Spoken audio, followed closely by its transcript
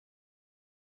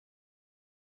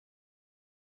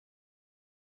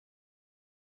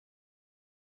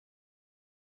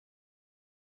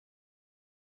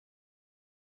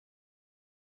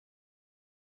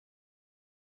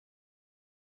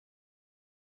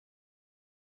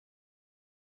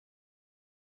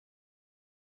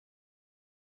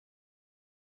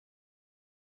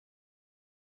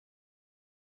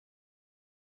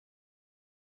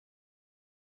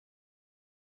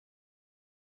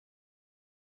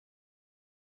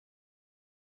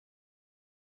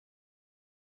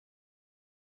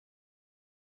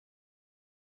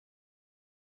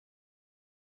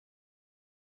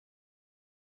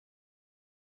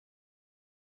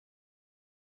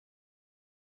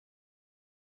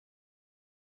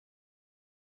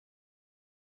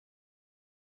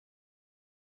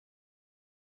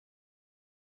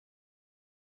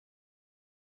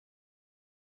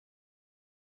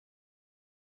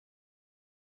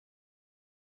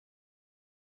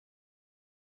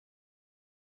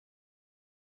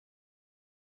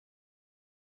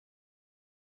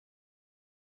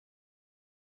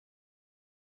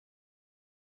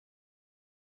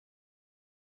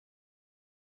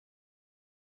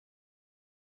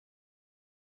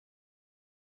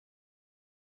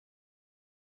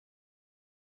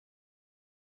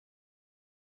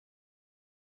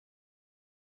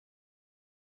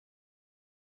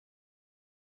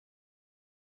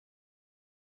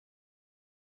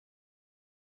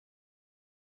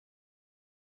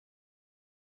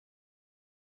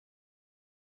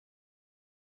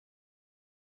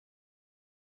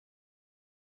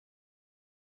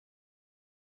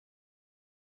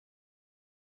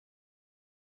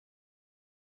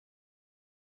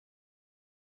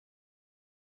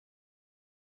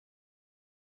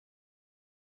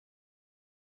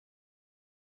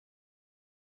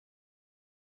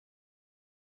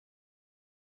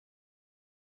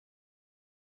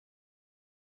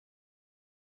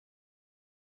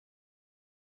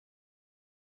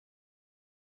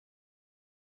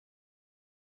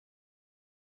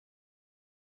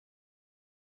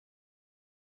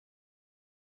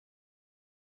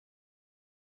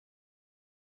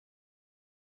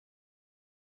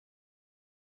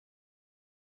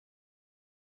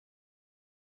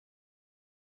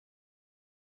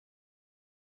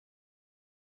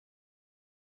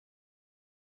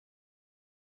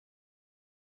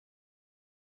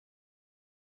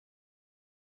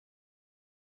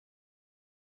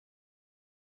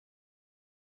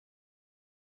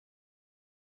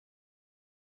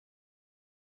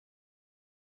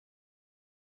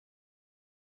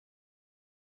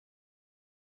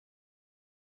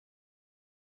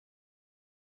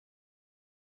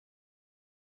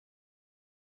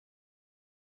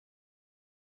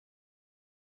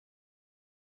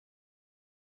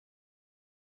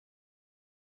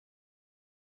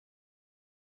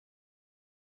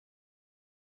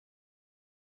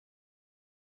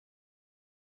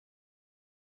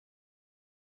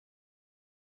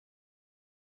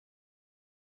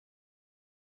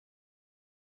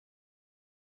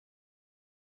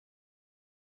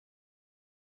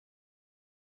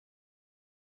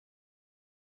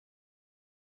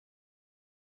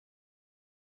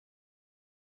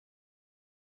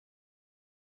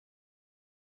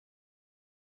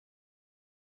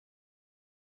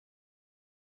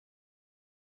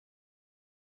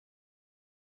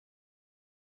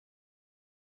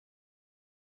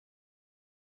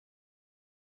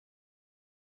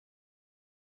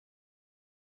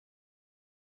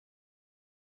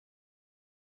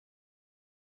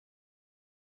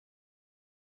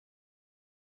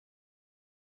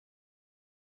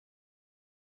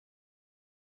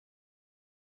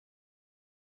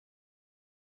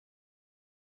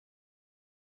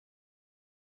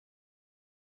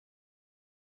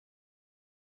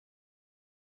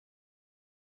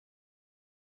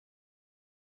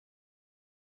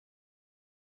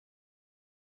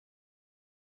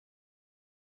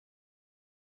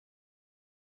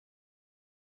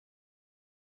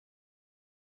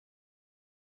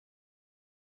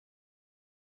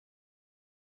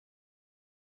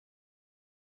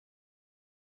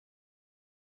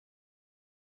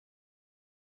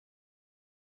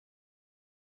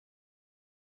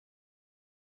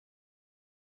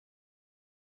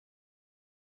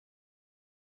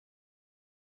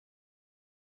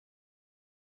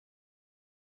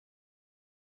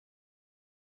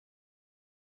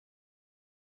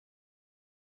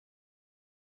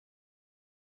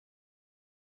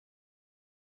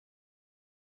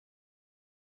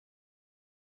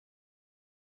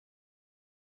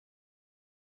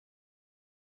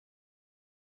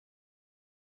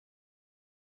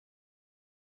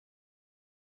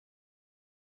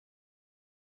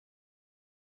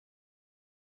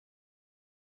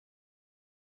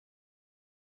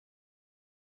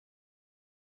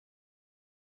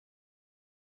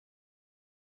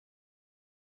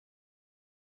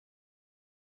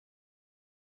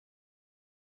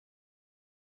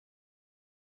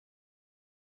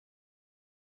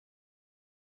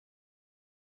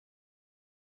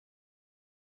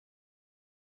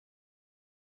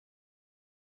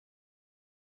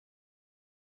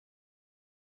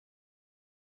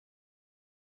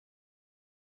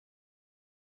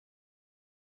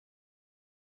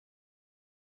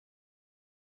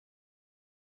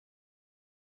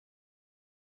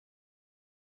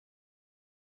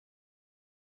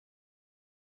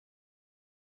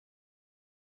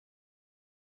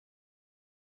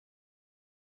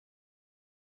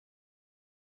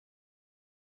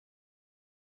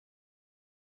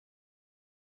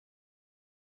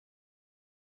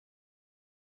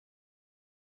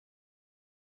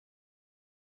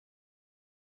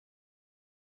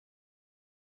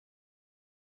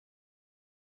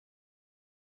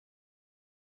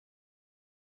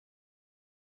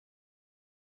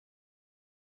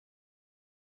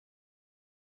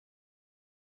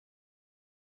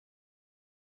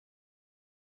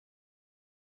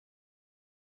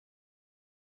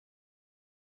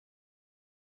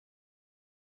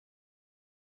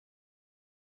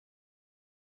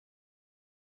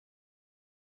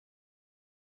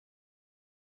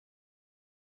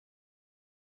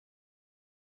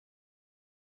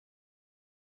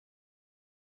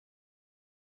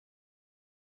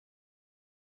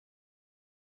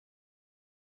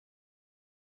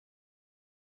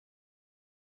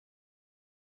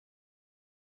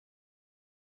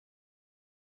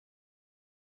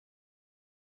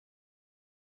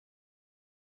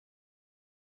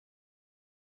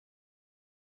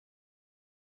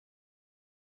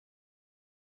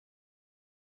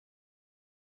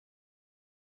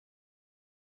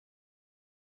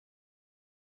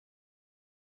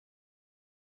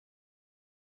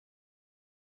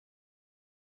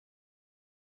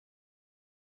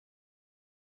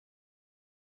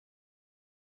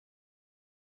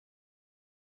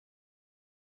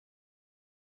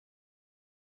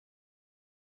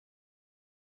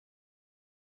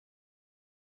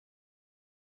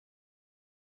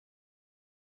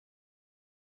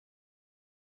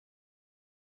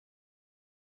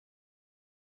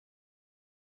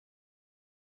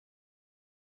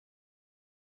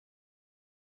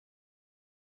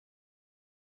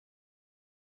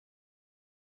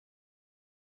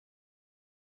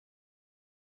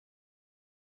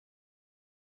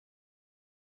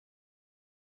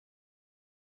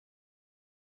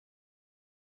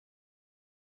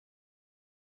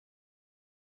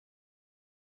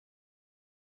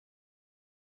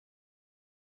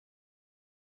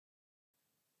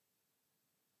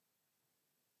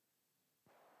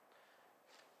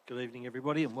Good evening,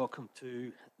 everybody, and welcome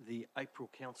to the April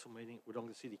Council meeting at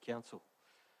Wodonga City Council.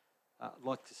 I'd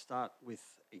like to start with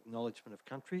acknowledgement of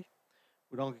country.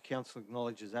 Wodonga Council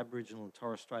acknowledges Aboriginal and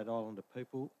Torres Strait Islander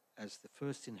people as the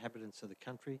first inhabitants of the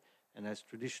country and as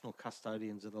traditional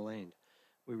custodians of the land.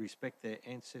 We respect their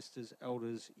ancestors,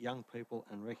 elders, young people,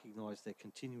 and recognise their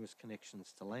continuous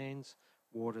connections to lands,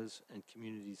 waters, and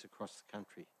communities across the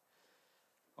country.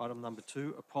 Item number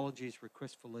 2, apologies,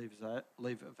 request for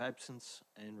leave of absence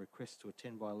and request to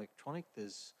attend by electronic.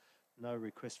 There's no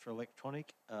request for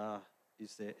electronic.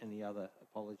 Is there any other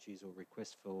apologies or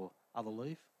requests for other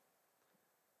leave?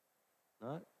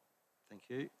 No? Thank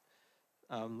you.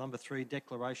 Number 3,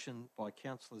 declaration by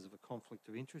councillors of a conflict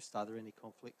of interest. Are there any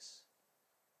conflicts?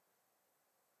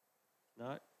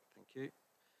 No? Thank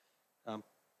you.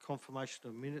 Confirmation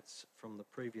of minutes from the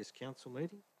previous council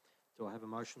meeting. Do I have a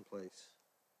motion, please?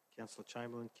 Councillor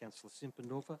Chamberlain, Councillor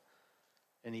Simpendorfer.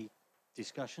 Any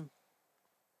discussion?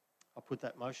 I'll put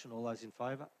that motion. All those in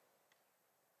favour?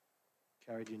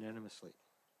 Carried unanimously.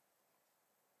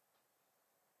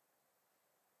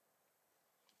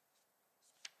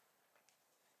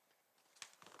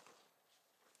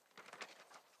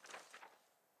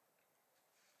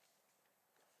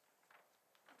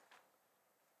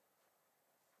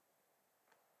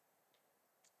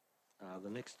 The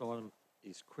next item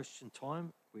is question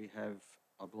time. We have,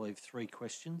 I believe, 3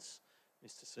 questions.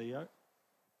 Mr. CEO.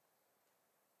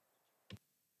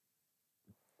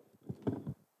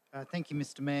 Thank you,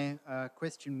 Mr. Mayor.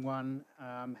 Question 1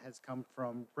 has come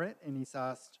from Brett, and he's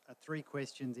asked 3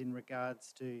 questions in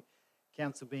regards to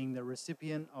Council being the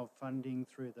recipient of funding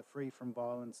through the Free from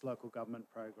Violence local government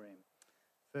program.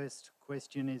 First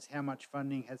question is, how much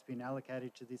funding has been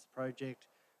allocated to this project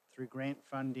through grant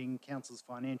funding, Council's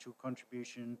financial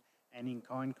contribution and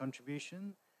in-kind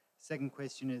contribution? Second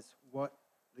question is what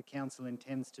the Council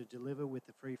intends to deliver with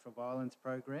the Free from Violence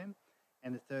program.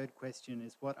 And the third question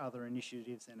is what other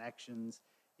initiatives and actions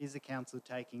is the Council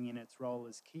taking in its role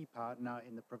as key partner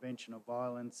in the prevention of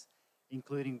violence,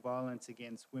 including violence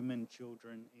against women,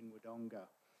 children in Wodonga?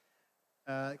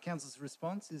 Council's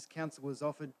response is Council was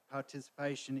offered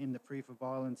participation in the Free from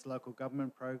Violence local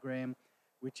government program,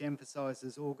 which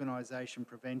emphasises organisation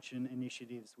prevention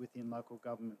initiatives within local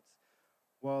governments.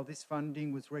 While this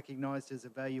funding was recognised as a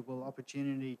valuable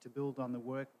opportunity to build on the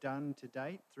work done to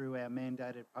date through our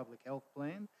mandated public health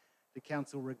plan, the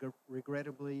Council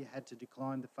regrettably had to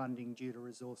decline the funding due to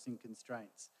resourcing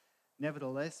constraints.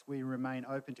 Nevertheless, we remain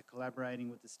open to collaborating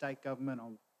with the state government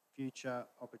on future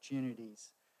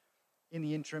opportunities. In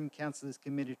the interim, Council is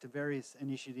committed to various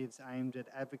initiatives aimed at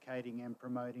advocating and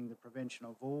promoting the prevention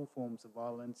of all forms of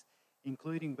violence,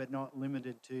 including but not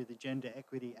limited to the Gender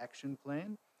Equity Action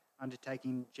Plan,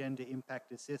 undertaking gender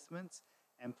impact assessments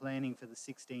and planning for the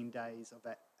 16 days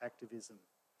of activism.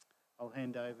 I'll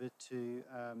hand over to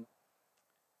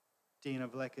Dina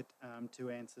Vleckett to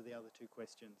answer the other 2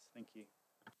 questions. Thank you.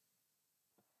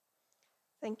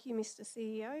 Thank you, Mr.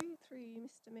 CEO. Through you,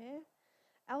 Mr. Mayor.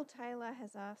 Al Taylor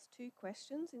has asked 2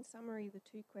 questions. In summary, the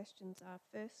 2 questions are,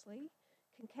 firstly,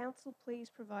 can Council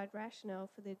please provide rationale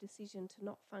for their decision to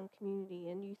not fund community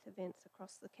and youth events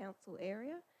across the Council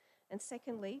area? And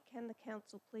secondly, can the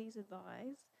Council please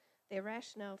advise their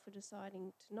rationale for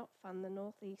deciding to not fund the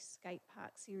North East Skate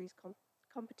Park Series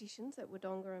competitions at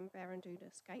Wodonga and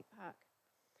Baranduda Skate Park?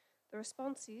 The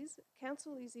response is,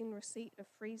 Council is in receipt of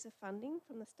freezer funding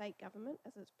from the state government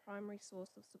as its primary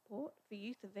source of support for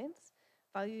youth events,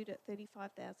 valued at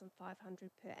 $35,500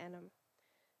 per annum.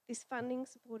 This funding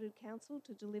supported Council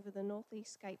to deliver the North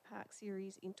East Skate Park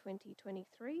Series in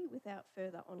 2023 without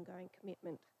further ongoing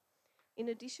commitment. In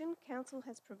addition, Council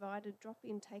has provided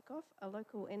Drop-In Takeoff, a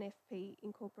local NFP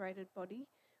incorporated body,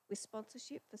 with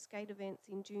sponsorship for skate events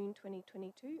in June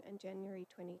 2022 and January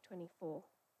 2024.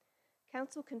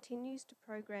 Council continues to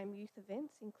program youth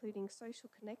events, including social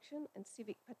connection and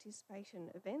civic participation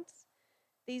events.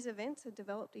 These events are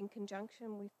developed in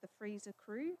conjunction with the freezer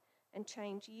crew and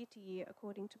change year to year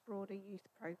according to broader youth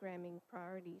programming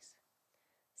priorities.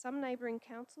 Some neighbouring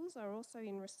councils are also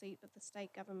in receipt of the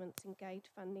state government's Engage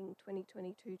funding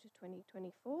 2022 to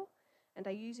 2024 and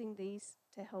are using these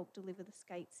to help deliver the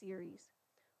skate series.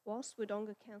 Whilst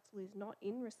Wodonga Council is not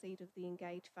in receipt of the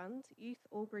Engage funds, Youth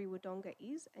Albury Wodonga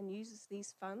is and uses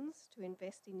these funds to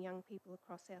invest in young people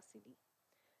across our city.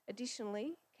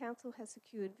 Additionally, Council has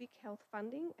secured Vic Health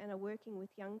funding and are working with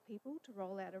young people to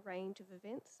roll out a range of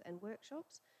events and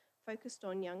workshops focused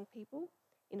on young people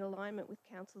in alignment with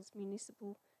Council's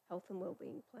Municipal Health and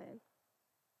Wellbeing Plan.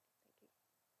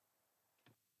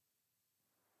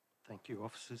 Thank you. Thank you,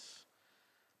 officers.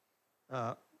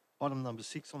 Item number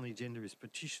 6 on the agenda is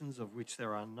petitions, of which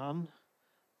there are none.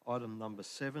 Item number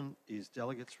 7 is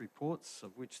delegates' reports,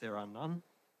 of which there are none.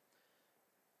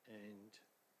 And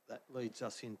that leads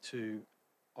us into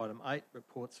item 8,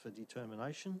 reports for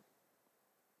determination.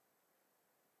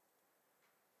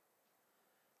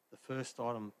 The first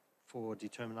item for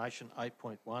determination,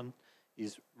 8.1,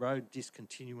 is road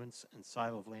discontinuance and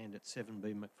sale of land at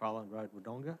 7B McFarland Road,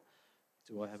 Wodonga.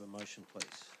 Do I have a motion, please?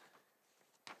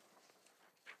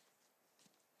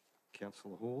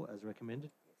 Councillor Hall, as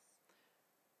recommended.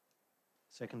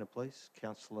 Seconder, please.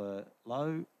 Councillor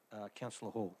Lowe.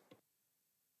 Councillor Hall.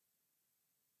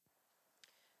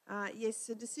 Yes,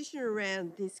 a decision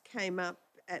around this came up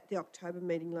at the October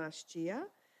meeting last year.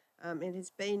 It has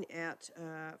been out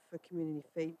for community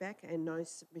feedback and no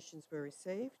submissions were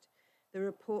received. The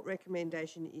report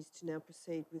recommendation is to now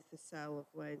proceed with the sale of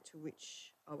land, to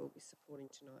which I will be supporting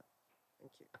tonight.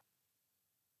 Thank you.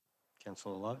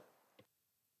 Councillor Lowe.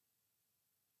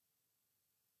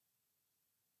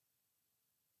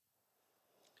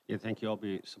 Yeah, thank you. I'll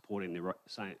be supporting the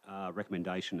same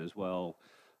recommendation as well,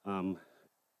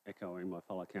 echoing my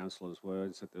fellow councillors'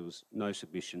 words that there was no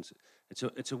submissions.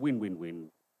 It's a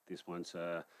win-win-win, this one.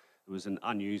 So it was an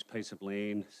unused piece of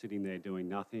land sitting there doing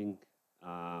nothing,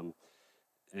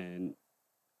 and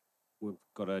we've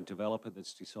got a developer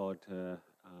that's decided to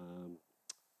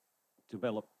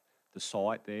develop the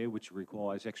site there, which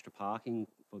requires extra parking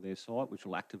for their site, which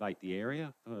will activate the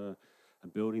area for a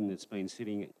building that's been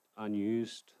sitting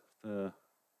unused for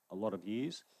a lot of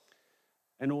years.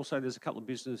 And also there's a couple of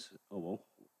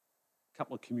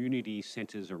couple of community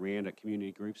centres around it,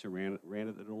 community groups around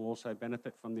it that will also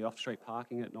benefit from the off-street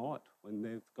parking at night when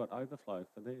they've got overflow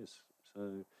for theirs.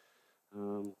 So,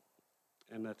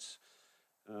 and that's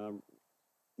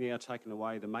now taken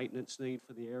away the maintenance need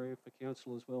for the area for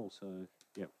council as well. So,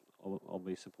 yeah, I'll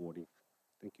be supporting.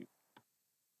 Thank you.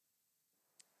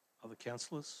 Other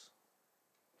councillors?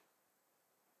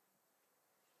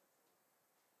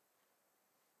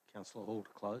 Councillor Hall to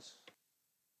close.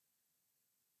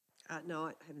 No,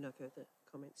 I have no further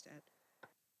comments to add.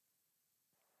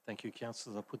 Thank you,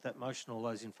 councillors. I'll put that motion. All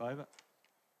those in favour?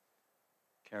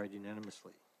 Carried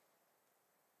unanimously.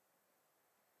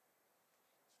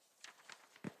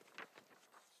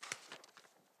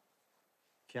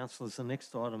 Councillors, the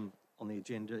next item on the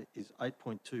agenda is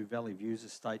 8.2 Valley Views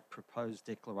Estate Proposed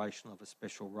Declaration of a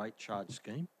Special Rate Charge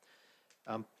Scheme.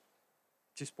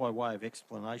 Just by way of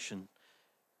explanation,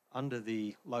 under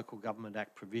the Local Government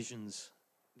Act provisions,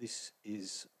 this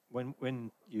is when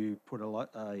you put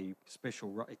a special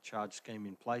rate charge scheme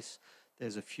in place,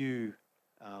 there's a few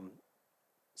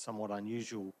somewhat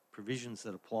unusual provisions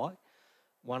that apply.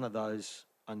 One of those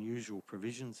unusual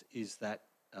provisions is that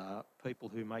people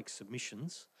who make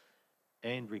submissions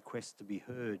and request to be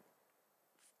heard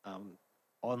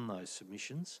on those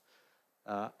submissions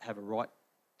have a right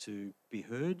to be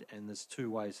heard, and there's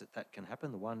two ways that that can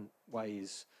happen. The one way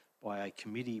is by a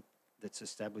committee that's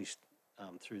established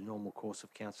through normal course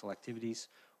of council activities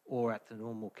or at the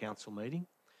normal council meeting.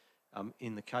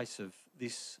 In the case of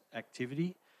this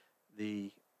activity,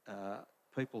 the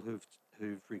people who've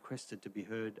requested to be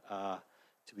heard are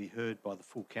to be heard by the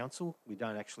full council. We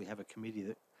don't actually have a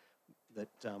committee that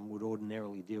would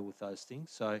ordinarily deal with those things.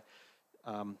 So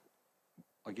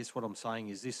I guess what I'm saying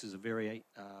is this is a very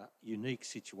unique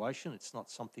situation. It's not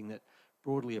something that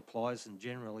broadly applies, and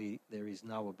generally there is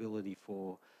no ability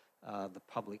for the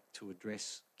public to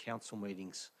address council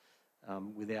meetings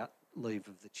without leave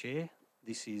of the chair.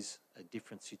 This is a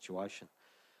different situation.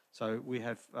 So we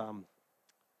have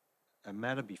a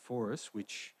matter before us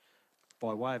which,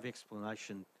 by way of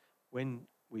explanation, when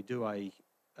we do a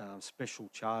special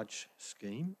charge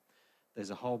scheme, there's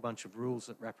a whole bunch of rules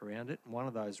that wrap around it. And one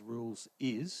of those rules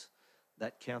is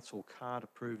that council can't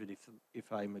approve it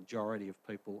if a majority of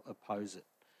people oppose it.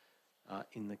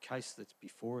 In the case that's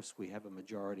before us, we have a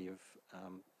majority of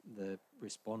the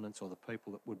respondents or the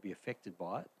people that would be affected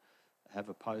by it have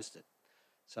opposed it.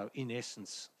 So in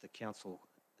essence, the council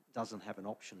doesn't have an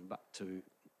option but to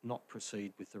not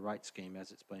proceed with the rate scheme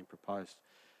as it's been proposed.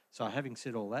 So having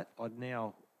said all that, I'd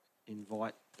now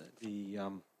invite the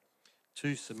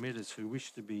two submitters who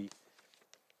wish to be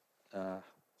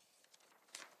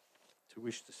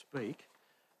speak.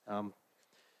 I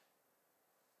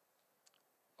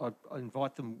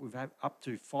invite them. We've had up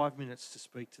to 5 minutes to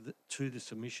speak to the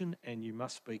submission, and you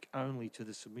must speak only to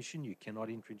the submission. You cannot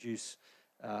introduce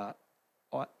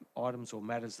items or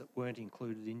matters that weren't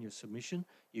included in your submission.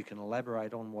 You can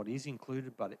elaborate on what is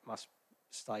included, but it must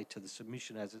stay to the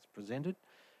submission as it's presented.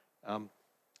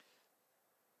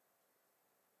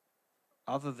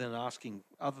 Other than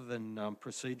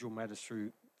procedural matters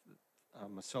through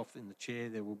myself in the chair,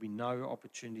 there will be no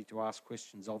opportunity to ask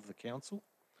questions of the council.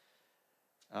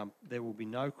 There will be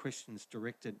no questions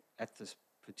directed at the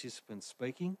participants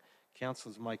speaking.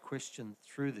 Councillors may question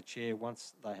through the chair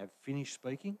once they have finished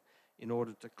speaking in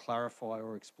order to clarify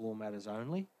or explore matters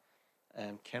only,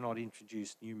 and cannot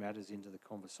introduce new matters into the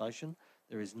conversation.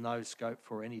 There is no scope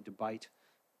for any debate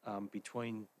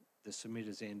between the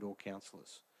submitters and or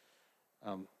councillors.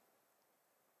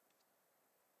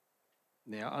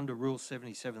 Now, under Rule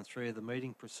 77.3 of the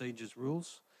meeting procedures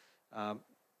rules,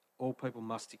 all people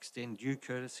must extend due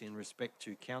courtesy and respect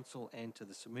to council and to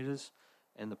the submitters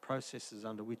and the processes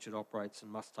under which it operates,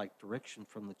 and must take direction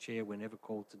from the chair whenever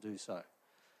called to do so.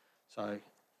 So,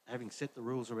 having set the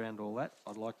rules around all that,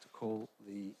 I'd like to call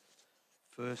the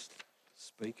first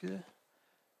speaker,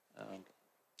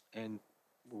 and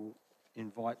we'll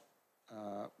invite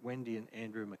Wendy and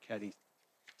Andrew McCaddy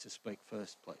to speak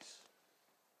first, please.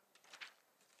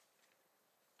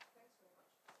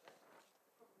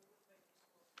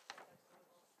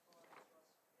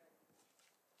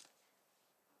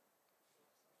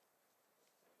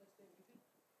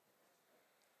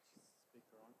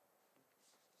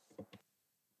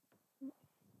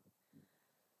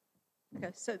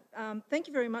 Okay, so thank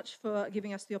you very much for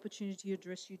giving us the opportunity to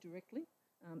address you directly.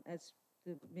 As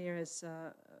the Mayor has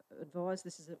advised,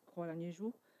 this is quite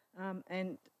unusual,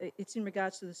 and it's in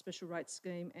regards to the special rates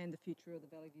scheme and the future of the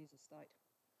Valley Views estate.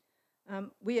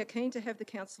 We are keen to have the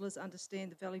councillors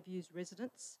understand the Valley Views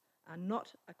residents are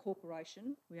not a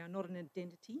corporation, we are not an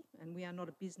identity, and we are not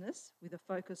a business with a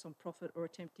focus on profit or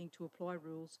attempting to apply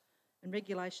rules and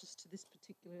regulations to this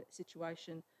particular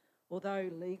situation, although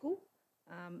legal,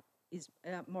 is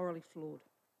morally flawed.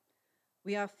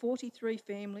 We are 43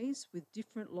 families with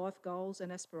different life goals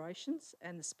and aspirations,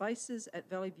 and the spaces at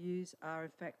Valley Views are in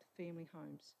fact family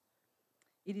homes.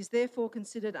 It is therefore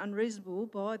considered unreasonable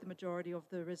by the majority of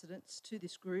the residents to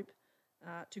this group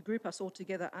to group us all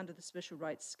together under the special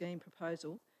rates scheme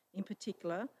proposal, in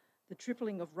particular the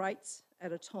tripling of rates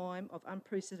at a time of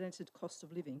unprecedented cost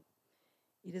of living.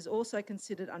 It is also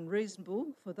considered unreasonable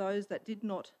for those that do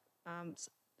not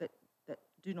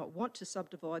want to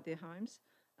subdivide their homes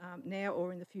now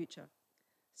or in the future.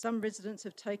 Some residents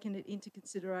have taken into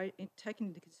consideration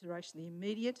the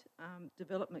immediate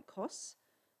development costs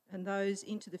and those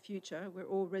into the future, where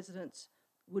all residents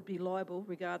would be liable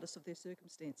regardless of their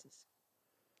circumstances.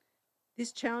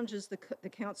 This challenges the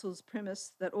council's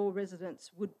premise that all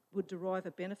residents would derive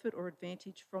a benefit or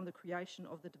advantage from the creation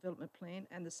of the development plan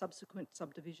and the subsequent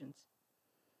subdivisions.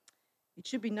 It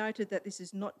should be noted that this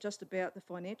is not just about the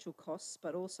financial costs,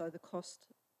 but also the cost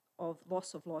of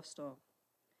loss of lifestyle.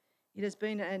 It's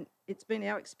been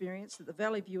our experience that the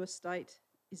Valley View estate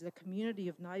is a community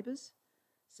of neighbours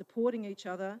supporting each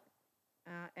other,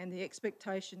 and the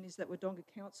expectation is that Wodonga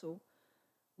Council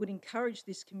would encourage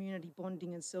this community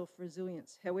bonding and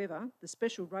self-resilience. However, the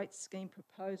special rates scheme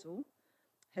proposal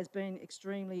has been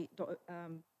extremely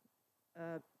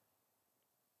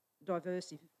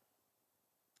diversive.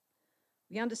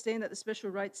 We understand that the special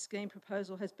rates scheme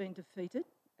proposal has been defeated,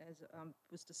 as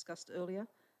was discussed earlier,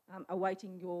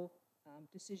 awaiting your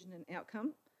decision and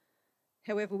outcome.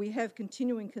 However, we have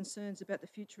continuing concerns about the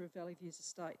future of Valley Views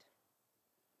estate.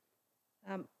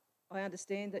 I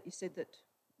understand that you said that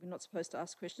we're not supposed to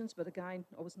ask questions, but again,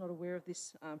 I was not aware of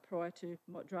this prior to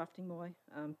drafting my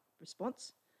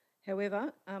response.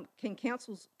 However, can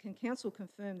council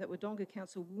confirm that Wodonga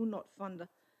Council will not fund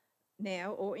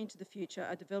now or into the future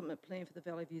a development plan for the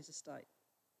Valley Views estate?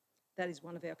 That is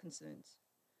one of our concerns.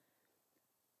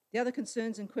 The other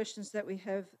concerns and questions that we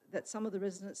have, that some of the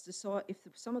residents decide, if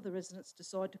some of the residents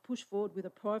decide to push forward with a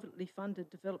privately funded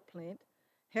developed plan,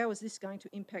 how is this going to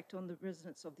impact on the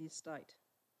residents of the estate?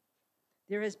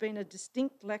 There has been a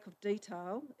distinct lack of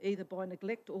detail, either by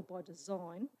neglect or by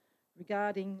design,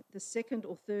 regarding the second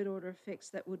or third order effects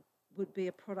that would be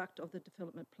a product of the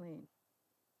development plan.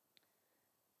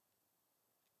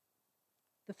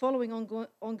 The following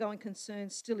ongoing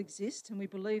concerns still exist, and we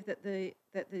believe that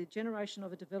the generation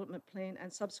of a development plan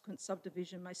and subsequent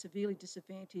subdivision may severely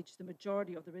disadvantage the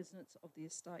majority of the residents of the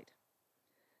estate.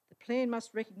 The plan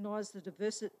must recognise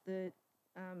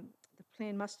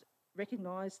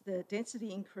the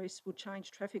density increase will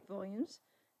change traffic volumes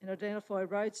and identify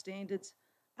road standards,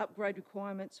 upgrade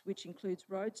requirements, which includes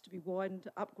roads to be widened,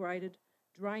 upgraded,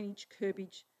 drainage,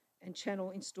 curbage and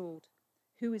channel installed.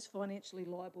 Who is financially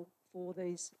liable for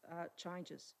these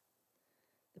changes?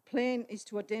 The plan is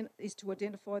to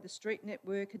identify the street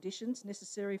network additions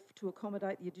necessary to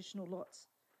accommodate the additional lots.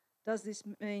 Does this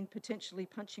mean potentially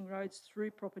punching roads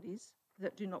through properties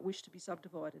that do not wish to be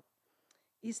subdivided?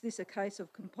 Is this a case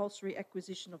of compulsory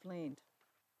acquisition of land?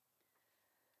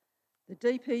 The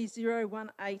DP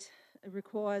 018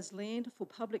 requires land for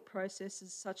public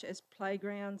processes such as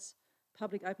playgrounds,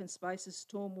 public open spaces,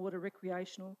 stormwater,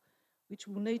 recreational, which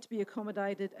will need to be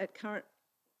accommodated at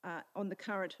on the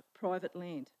current private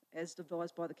land, as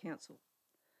devised by the council.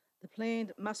 The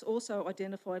plan must also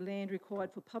identify land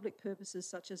required for public purposes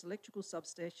such as electrical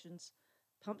substations,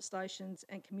 pump stations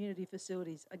and community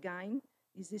facilities. Again,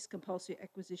 is this compulsory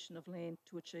acquisition of land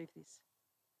to achieve this?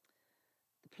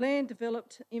 The plan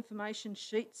developed information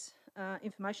sheet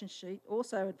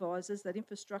also advises that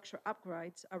infrastructure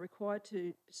upgrades are required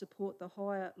to support the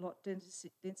higher lot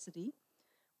density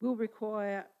will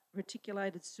require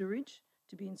reticulated sewage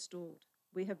to be installed.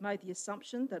 We have made the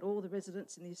assumption that all the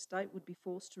residents in the estate would be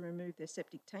forced to remove their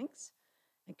septic tanks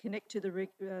and connect to the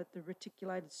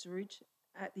reticulated sewage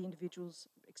at the individual's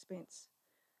expense.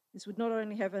 This would not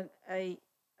only have a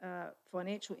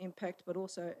financial impact, but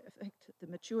also affect the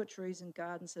mature trees and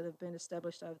gardens that have been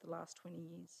established over the last 20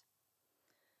 years.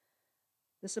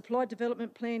 The Supply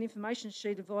Development Plan information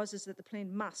sheet advises that the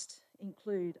plan must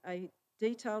include a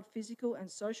detailed physical and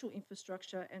social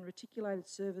infrastructure and reticulated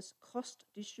service cost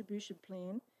distribution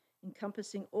plan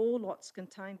encompassing all lots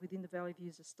contained within the Valley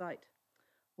Views estate.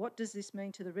 What does this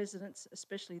mean to the residents,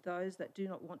 especially those that do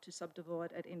not want to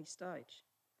subdivide at any stage?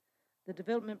 The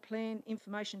development plan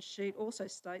information sheet also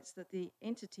states that the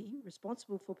entity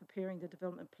responsible for preparing the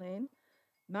development plan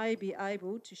may be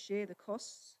able to share the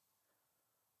costs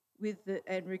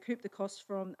and recoup the costs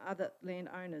from other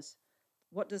landowners.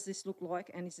 What does this look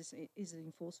like, and is it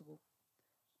enforceable?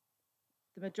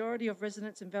 The majority of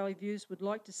residents in Valley Views would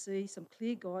like to see some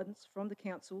clear guidance from the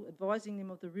council advising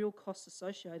them of the real costs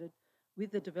associated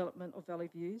with the development of Valley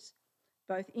Views,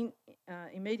 both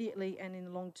immediately and in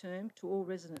the long term, to all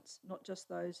residents, not just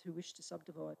those who wish to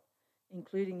subdivide,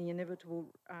 including the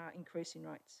inevitable increase in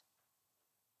rates.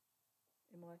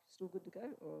 Am I still good to go?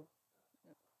 Or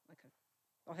no? Okay,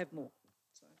 I have more.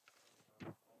 So.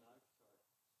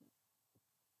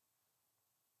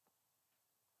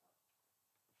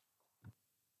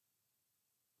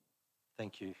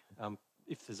 Thank you.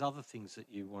 If there's other things that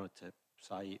you wanted to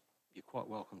say, you're quite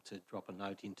welcome to drop a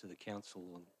note into the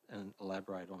council and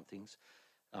elaborate on things,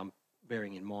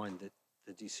 bearing in mind that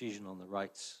the decision on the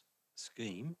rates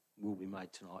scheme will be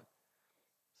made tonight.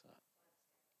 So,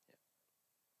 yeah.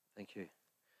 Thank you.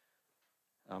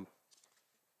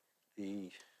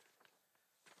 The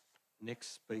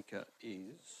next speaker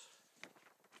is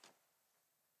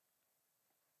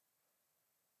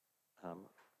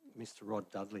Mr. Rod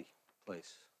Dudley,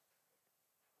 please.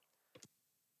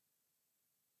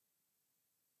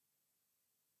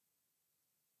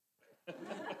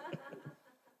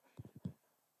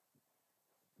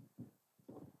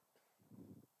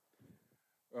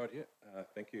 Right, yeah,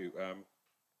 thank you.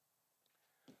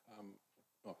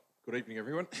 Good evening,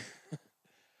 everyone.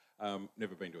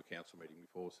 Never been to a council meeting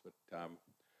before, but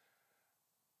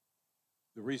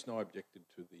the reason I objected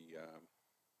to the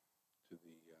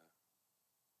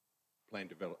plan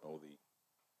develop or the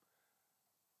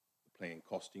plan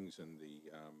costings and the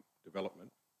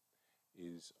development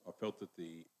is I felt that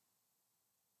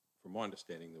from my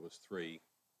understanding, there was 3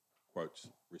 quotes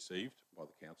received by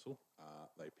the council.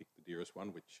 They picked the dearest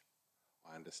one, which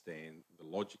I understand the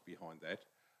logic behind that,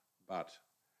 but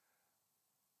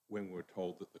when we were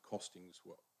told that the costings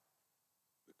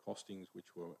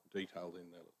which were detailed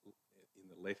in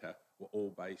the letter were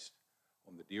all based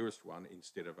on the dearest one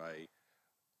instead of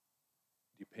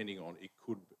depending on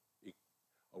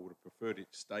I would have preferred it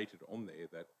stated on there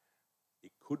that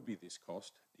it could be this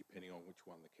cost depending on which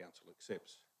one the council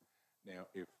accepts. Now,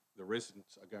 if the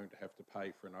residents are going to have to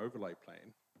pay for an overlay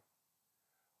plan,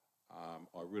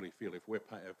 I really feel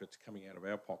if it's coming out of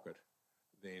our pocket,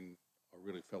 then I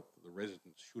really felt that the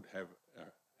residents should have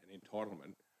an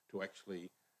entitlement to actually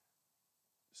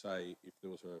say if there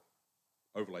was a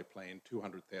overlay plan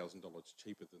 $200,000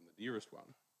 cheaper than the dearest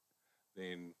one,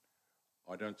 then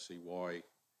I don't see why,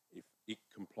 if it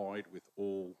complied with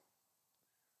all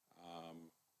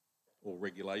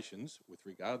regulations with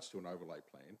regards to an overlay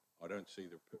plan, I don't see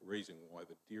the reason why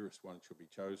the dearest one should be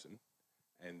chosen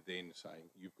and then saying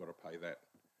you've got to pay that.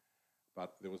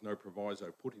 But there was no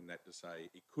proviso put in that to say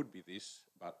it could be this,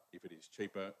 but if it is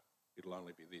cheaper, it'll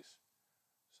only be this.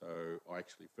 So I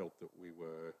actually felt that we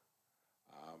were,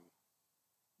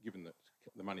 given that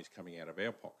the money's coming out of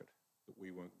our pocket, that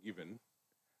we weren't given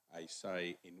a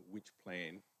say in which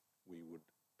plan we would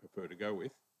prefer to go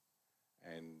with.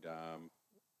 And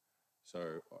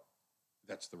so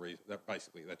that's the reason, that's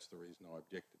the reason I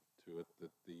objected to it,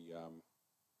 that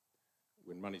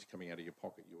when money's coming out of your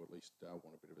pocket, you at least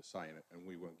want a bit of a say in it, and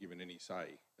we weren't given any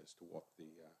say as to what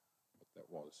that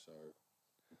was. So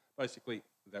basically,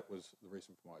 that was the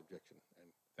reason for my objection, and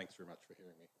thanks very much for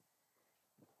hearing me.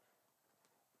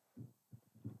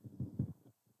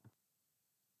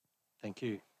 Thank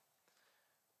you.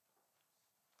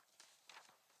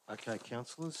 Okay,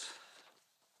 councillors,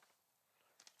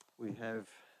 we have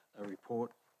a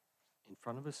report in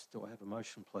front of us. Do I have a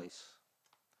motion, please?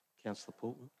 Councillor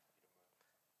Poulton.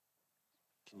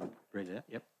 Can you read it out?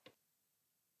 Yep.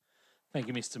 Thank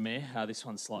you, Mr Mayor. This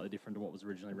one's slightly different to what was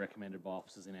originally recommended by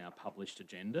officers in our published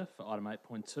agenda for item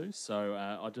 8.2. So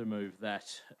I do move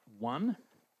that 1,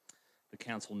 the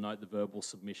council note the verbal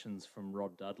submissions from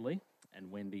Rod Dudley and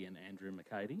Wendy and Andrew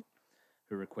McCady,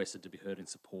 who requested to be heard in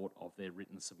support of their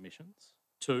written submissions.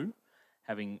 2,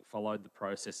 having followed the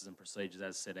processes and procedures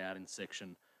as set out in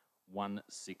section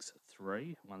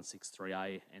 163,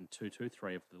 163A and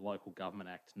 223 of the Local Government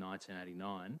Act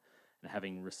 1989, and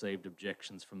having received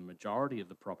objections from the majority of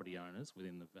the property owners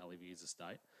within the Valley Views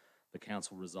estate, the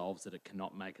council resolves that it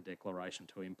cannot make a declaration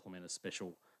to implement a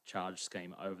special charge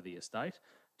scheme over the estate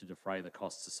to defray the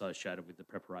costs associated with the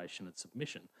preparation and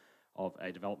submission of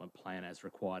a development plan as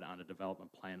required under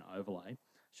Development Plan Overlay,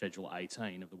 Schedule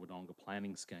 18 of the Wodonga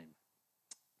Planning Scheme.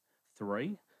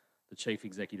 3, the Chief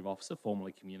Executive Officer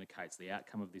formally communicates the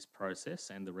outcome of this process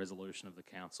and the resolution of the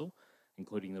council,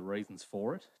 including the reasons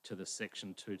for it, to the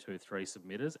Section 223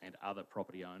 submitters and other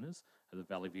property owners of the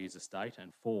Valley Views estate.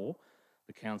 And 4,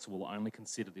 the council will only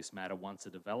consider this matter once a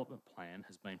development plan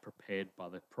has been prepared by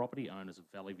the property owners of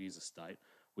Valley Views estate,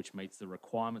 which meets the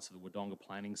requirements of the Wodonga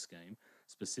Planning Scheme,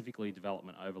 specifically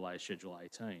Development Overlay Schedule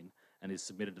 18, and is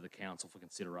submitted to the council for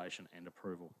consideration and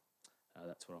approval.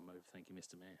 That's what I move. Thank you,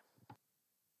 Mr Mayor.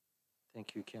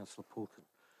 Thank you, Councillor Poulton.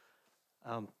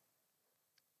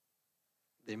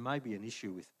 There may be an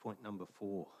issue with point number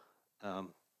 4.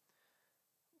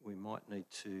 We might need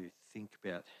to think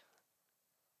about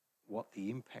what the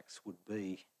impacts would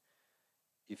be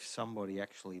if somebody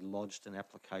actually lodged an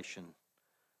application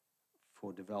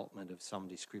for development of some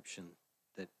description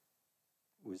that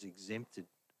was exempted,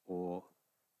 or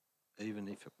even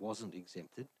if it wasn't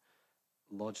exempted,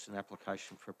 lodged an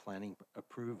application for planning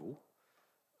approval.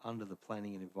 Under the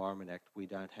Planning and Environment Act, we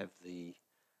don't have the,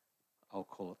 I'll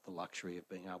call it the luxury of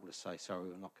being able to say, sorry,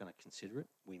 we're not going to consider it.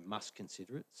 We must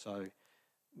consider it. So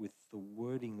with the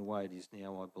wording the way it is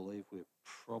now, I believe we're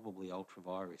probably ultra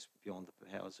vires beyond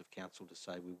the powers of council to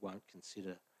say we won't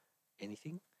consider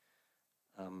anything.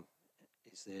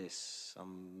 Is there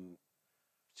some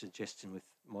suggestion with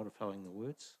modifying the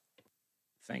words?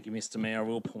 Thank you, Mr Mayor. I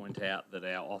will point out that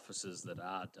our officers that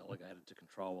are delegated to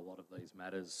control a lot of these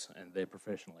matters and their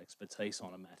professional expertise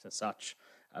on a matter such,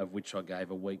 of which I gave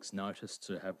a week's notice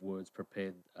to have words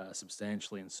prepared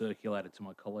substantially and circulated to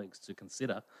my colleagues to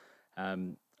consider,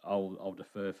 I'll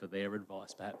defer for their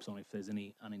advice perhaps on if there's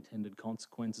any unintended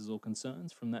consequences or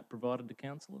concerns from that provided to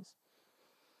councillors.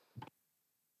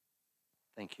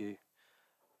 Thank you.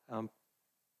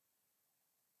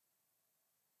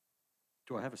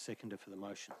 Do I have a seconder for the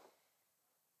motion?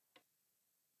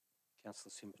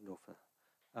 Councillor Simpendorfer.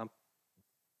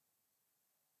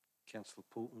 Councillor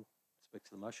Poulton, speak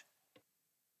to the motion.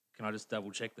 Can I just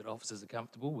double check that officers are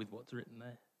comfortable with what's written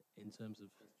there in terms of,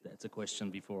 that's a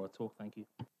question before I talk, thank you.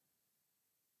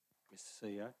 Mr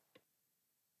CEO.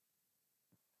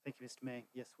 Thank you, Mr Mayor.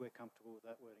 Yes, we're comfortable with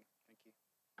that wording. Thank you.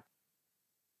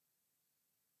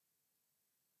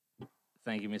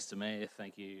 Thank you, Mr Mayor.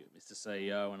 Thank you, Mr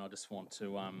CEO. And I just want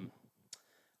to,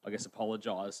 I guess,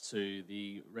 apologise to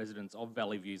the residents of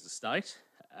Valley Views Estate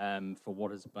for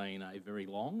what has been a very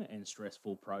long and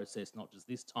stressful process, not just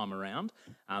this time around,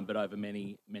 but over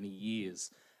many, many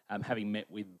years. Having met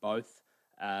with both,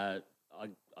 I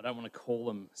don't want to call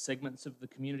them segments of the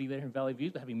community there in Valley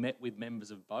Views, but having met with members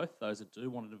of both, those that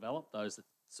do want to develop, those that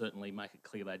certainly make it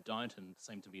clear they don't and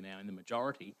seem to be now in the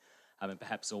majority, and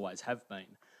perhaps always have been.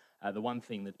 The one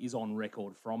thing that is on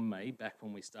record from me back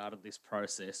when we started this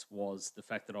process was the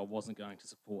fact that I wasn't going to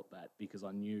support that because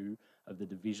I knew of the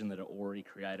division that it already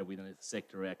created within the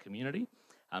sector of our community.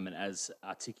 And as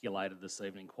articulated this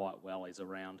evening quite well is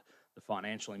around the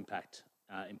financial impact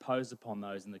imposed upon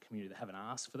those in the community that haven't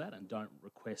asked for that and don't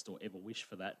request or ever wish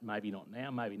for that, maybe not now,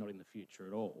 maybe not in the future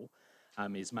at all,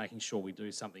 is making sure we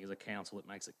do something as a council that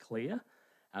makes it clear.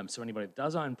 So anybody that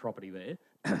does own property there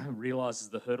realises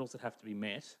the hurdles that have to be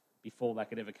met before they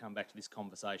could ever come back to this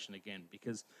conversation again.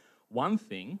 Because one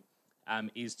thing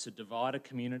is to divide a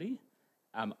community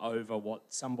over what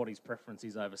somebody's preference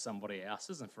is over somebody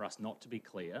else's, and for us not to be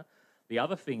clear. The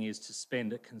other thing is to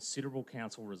spend considerable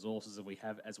council resources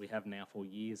as we have now for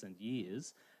years and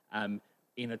years,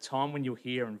 in a time when you'll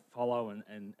hear and follow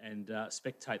and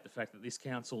spectate the fact that this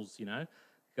council's,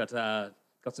 got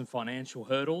got some financial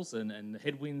hurdles and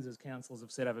headwinds, as councillors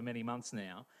have said over many months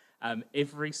now.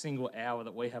 Every single hour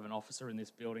that we have an officer in this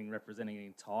building representing an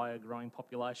entire growing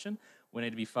population, we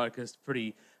need to be focused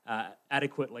pretty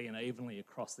adequately and evenly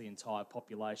across the entire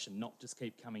population, not just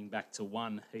keep coming back to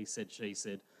one he said, she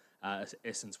said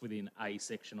essence within a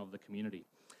section of the community.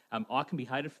 I can be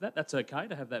hated for that. That's okay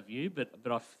to have that view, but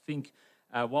I think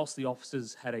whilst the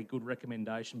officers had a good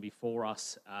recommendation before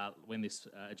us when this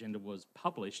agenda was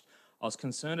published, I was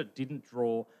concerned it didn't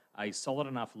draw a solid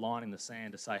enough line in the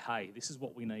sand to say, hey, this is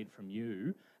what we need from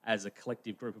you as a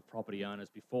collective group of property owners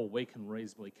before we can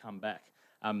reasonably come back.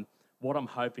 What I'm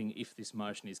hoping, if this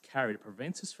motion is carried, it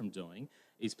prevents us from doing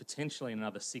is potentially in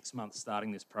another 6 months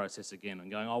starting this process again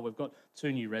and going, oh, we've got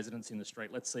 2 new residents in the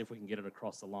street, let's see if we can get it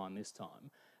across the line this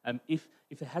time. If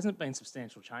there hasn't been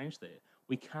substantial change there,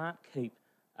 we can't keep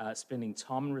spending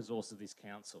time and resources of this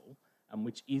council,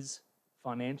 which is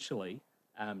financially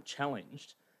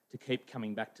challenged, to keep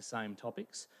coming back to same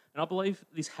topics. And I believe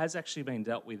this has actually been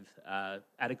dealt with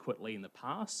adequately in the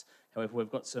past. However,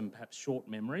 we've got some perhaps short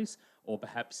memories or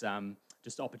perhaps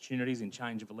just opportunities in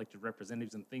change of elected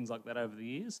representatives and things like that over the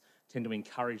years tend to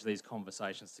encourage these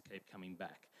conversations to keep coming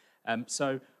back.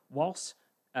 So whilst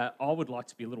I would like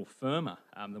to be a little firmer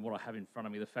than what I have in front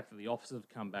of me, the fact that the officers have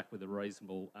come back with a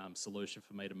reasonable solution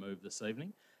for me to move this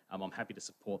evening, I'm happy to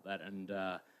support that and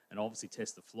obviously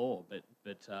test the floor,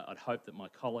 but I'd hope that my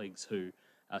colleagues who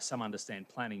some understand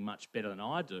planning much better than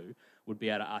I do would be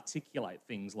able to articulate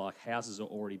things like houses are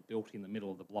already built in the middle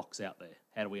of the blocks out there.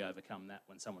 How do we overcome that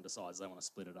when someone decides they want to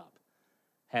split it up?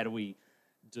 How do we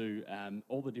do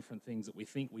all the different things that we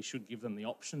think we should give them the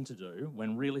option to do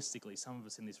when realistically some of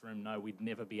us in this room know we'd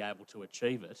never be able to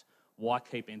achieve it? Why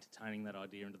keep entertaining that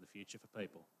idea into the future for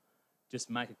people? Just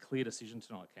make a clear decision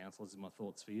tonight, councillors, is my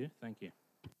thoughts for you. Thank you.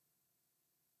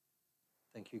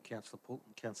 Thank you, Councillor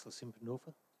Poulton. Councillor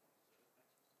Simpendorfer?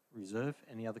 Reserve.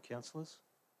 Any other councillors?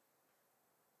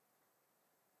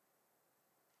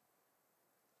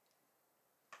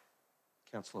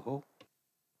 Councillor Hall?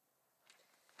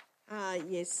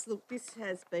 Yes, look, this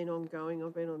has been ongoing.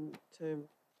 I've been on term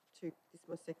 2, this is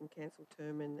my second council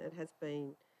term, and it has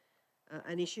been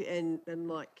an issue. And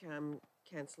like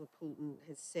Councillor Poulton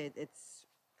has said, it's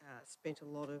spent a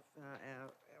lot of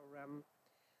our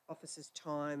officers'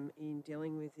 time in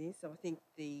dealing with this. So I think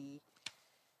the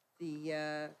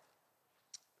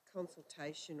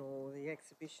consultation or the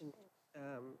exhibition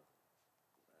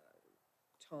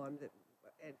time that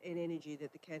and energy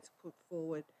that the council put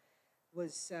forward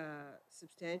was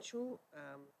substantial.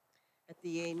 At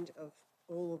the end of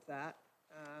all of that,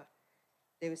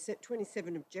 there were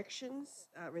 27 objections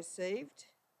received,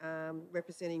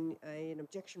 representing an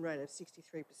objection rate of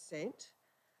 63%.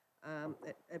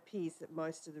 It appears that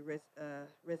most of the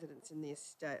residents in the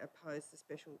estate oppose the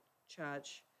special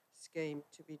charge scheme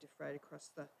to be defrayed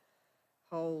across the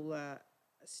whole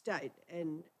estate,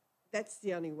 and that's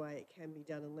the only way it can be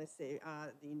done unless there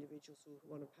are the individuals who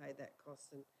want to pay that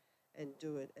cost and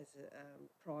do it as a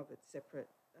private, separate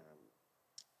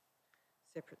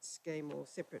scheme or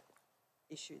separate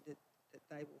issue that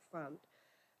they will fund.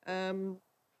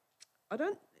 I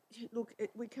don't look.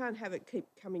 We can't have it keep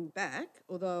coming back.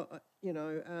 Although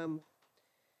I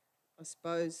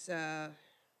suppose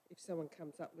if someone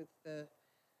comes up with the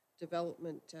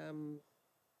development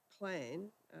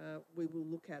plan, we will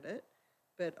look at it.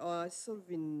 But I sort of,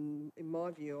 in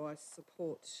my view, I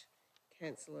support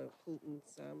Councillor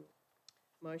Poulton's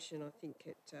motion. I think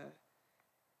it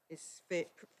is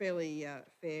fairly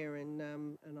fair, and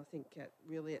I think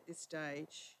really at this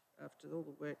stage, after all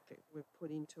the work that we've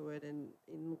put into it, and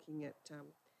in looking at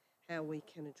how we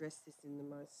can address this in the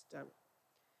most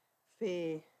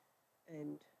fair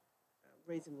and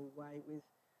reasonable way with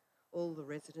all the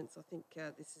residents, I think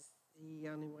this is the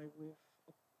only way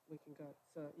we can go.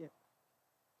 So yeah,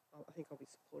 I think I'll be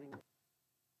supporting it.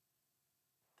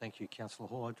 Thank you, Councillor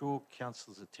Hall. I draw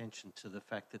Councillor's attention to the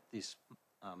fact that this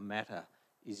matter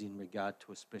is in regard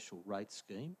to a special rate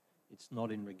scheme. It's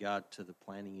not in regard to the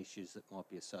planning issues that might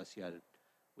be associated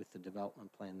with the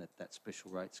development plan that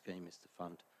special rate scheme is to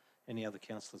fund. Any other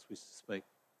councillors wish to speak?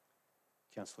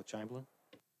 Councillor Chamberlain.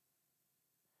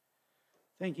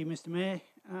 Thank you, Mr Mayor.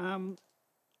 I'm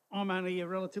only a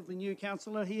relatively new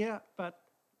councillor here, but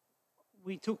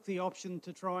we took the option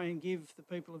to try and give the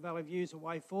people of Valley Views a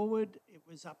way forward. It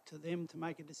was up to them to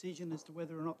make a decision as to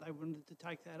whether or not they wanted to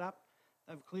take that up.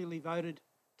 They've clearly voted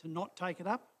to not take it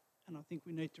up, and I think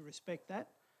we need to respect that.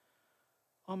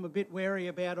 I'm a bit wary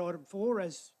about item 4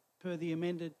 as per the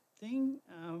amended thing,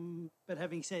 but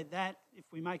having said that, if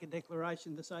we make a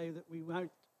declaration to say that we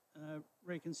won't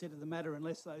reconsider the matter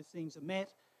unless those things are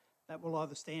met, that will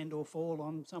either stand or fall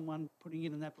on someone putting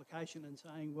in an application and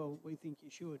saying, well, we think you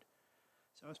should.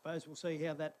 So I suppose we'll see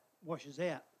how that washes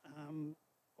out.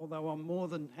 Although I'm more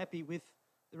than happy with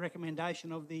the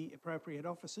recommendation of the appropriate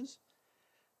officers,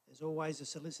 there's always a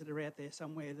solicitor out there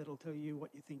somewhere that'll tell you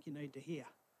what you think you need to hear.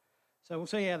 So we'll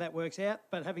see how that works out.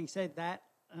 But having said that,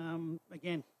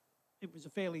 again, it was a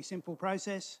fairly simple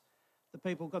process. The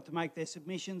people got to make their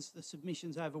submissions. The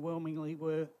submissions overwhelmingly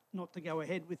were not to go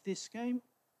ahead with this scheme.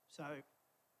 So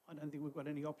I don't think we've got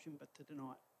any option but to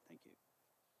deny it. Thank you.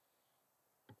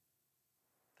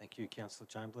 Thank you, Councillor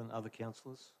Chamberlain. Other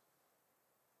councillors?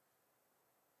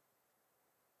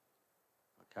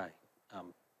 Okay.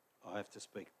 I have to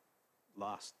speak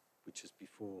last, which is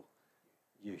before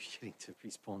you getting to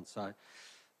respond. So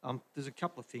there's a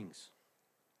couple of things.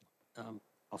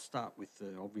 I'll start with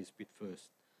the obvious bit first.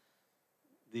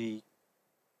 The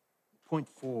point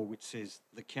 4, which says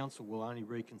the council will only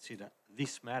reconsider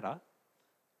this matter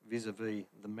vis-a-vis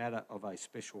the matter of a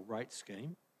special rate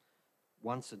scheme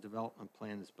once a development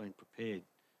plan has been prepared,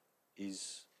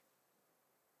 is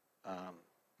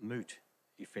moot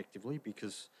effectively,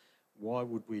 because why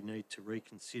would we need to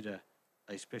reconsider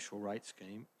a special rate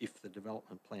scheme if the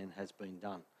development plan has been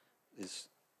done? There's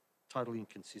total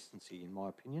inconsistency in my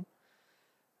opinion.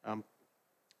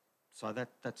 So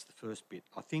that's the first bit.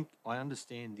 I think I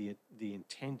understand the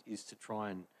intent is to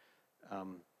try and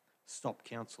stop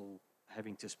council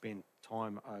having to spend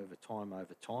time over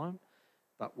time,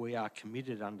 but we are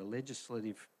committed under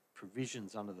legislative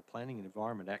provisions under the Planning and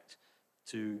Environment Act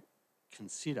to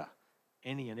consider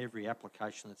any and every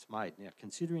application that's made. Now,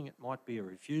 considering it might be a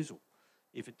refusal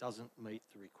if it doesn't meet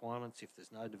the requirements, if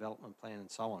there's no development plan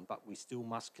and so on, but we still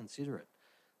must consider it.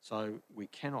 So we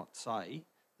cannot say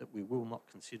that we will not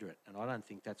consider it, and I don't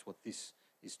think that's what this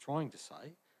is trying to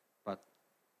say, but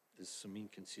there's some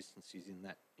inconsistencies in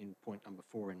that, in point number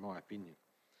 4, in my opinion.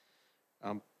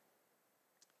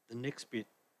 The next bit,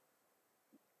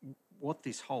 what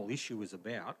this whole issue is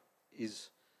about is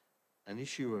an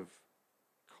issue of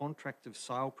contract of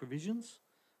sale provisions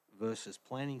versus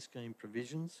planning scheme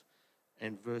provisions,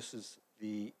 and versus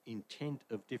the intent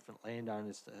of different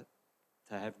landowners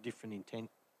to have different intent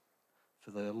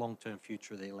for the long-term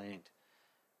future of their land.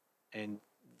 And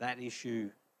that issue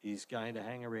is going to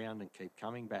hang around and keep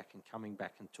coming back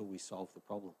until we solve the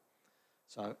problem.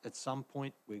 So at some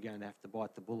point, we're going to have to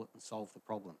bite the bullet and solve the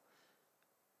problem.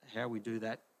 How we do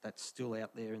that, that's still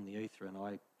out there in the ether, and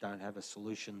I don't have a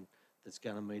solution that's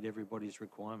going to meet everybody's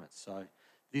requirements. So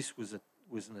this was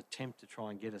an attempt to try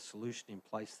and get a solution in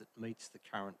place that meets the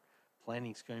current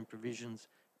planning scheme provisions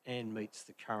and meets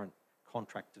the current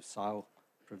contract of sale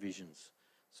provisions.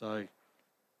 So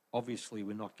obviously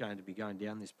we're not going to be going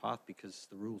down this path, because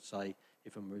the rules say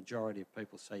if a majority of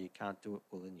people say you can't do it,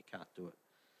 well then you can't do it.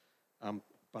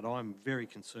 But I'm very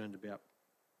concerned about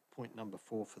point number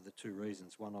 4 for the 2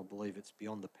 reasons. One, I believe it's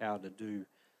beyond the power to do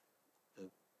the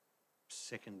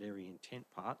secondary intent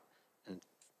part, and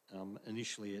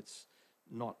initially it's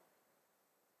not,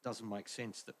 doesn't make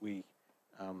sense that we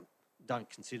don't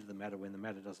consider the matter when the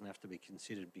matter doesn't have to be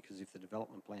considered, because if the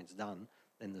development plan's done,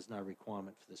 then there's no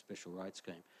requirement for the special rate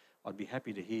scheme. I'd be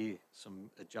happy to hear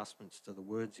some adjustments to the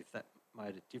words if that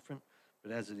made it different,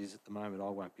 but as it is at the moment, I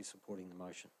won't be supporting the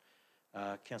motion.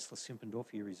 Councillor Simpendorf,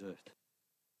 you're reserved.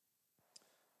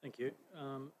 Thank you.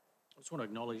 I just want to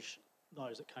acknowledge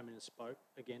those that came in and spoke.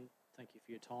 Again, thank you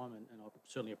for your time, and I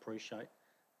certainly appreciate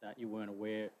that you weren't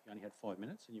aware you only had 5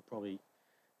 minutes, and you probably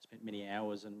spent many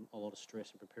hours and a lot of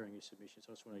stress in preparing your submission.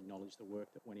 So I just want to acknowledge the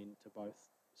work that went into both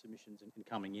submissions and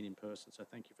coming in person. So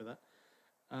thank you for that.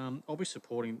 I'll be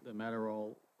supporting the matter.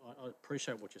 I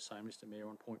appreciate what you're saying, Mr. Mayor,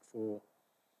 on point 4.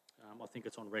 I think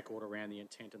it's on record around the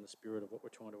intent and the spirit of what we're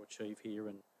trying to achieve here,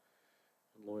 and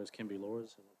lawyers can be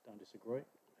lawyers, and I don't disagree.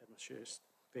 I've had my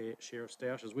fair share of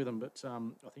stoushes with them, but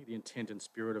I think the intent and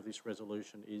spirit of this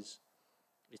resolution is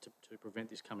to prevent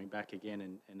this coming back again,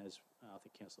 and as I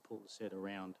think Councillor Poulter said,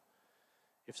 around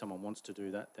if someone wants to do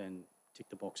that, then tick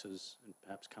the boxes and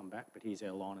perhaps come back. But here's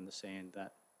our line in the sand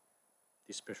that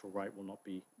this special rate will not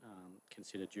be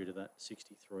considered due to that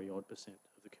 63% odd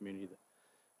of the community that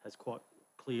has quite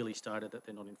clearly stated that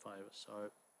they're not in favour. So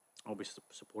I'll be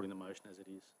supporting the motion as it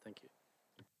is. Thank you.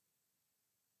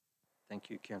 Thank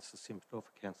you, Councillor Simpendorf.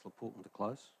 Councillor Poulton to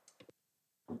close.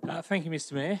 Thank you,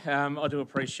 Mr. Mayor. I do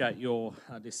appreciate your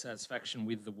dissatisfaction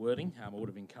with the wording. I would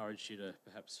have encouraged you to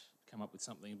perhaps come up with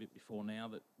something a bit before now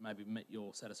that maybe met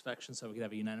your satisfaction, so we could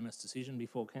have a unanimous decision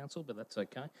before council, but that's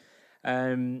okay.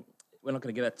 We're not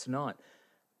going to get that tonight.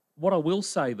 What I will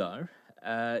say, though,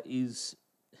 is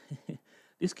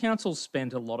this council's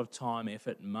spent a lot of time,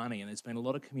 effort and money, and there's been a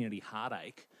lot of community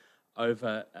heartache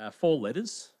over 4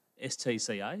 letters,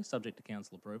 STCA, subject to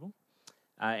council approval.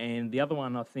 And the other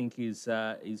one, I think, is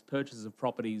purchases of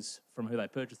properties from who they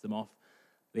purchased them off,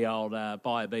 the old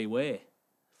buyer beware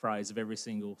phrase of every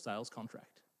single sales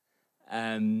contract.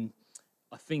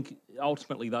 I think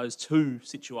ultimately those two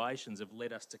situations have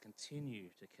led us to continue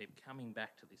to keep coming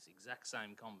back to this exact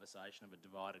same conversation of a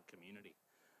divided community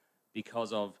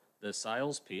because of the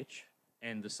sales pitch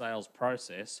and the sales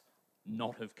process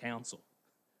not of council.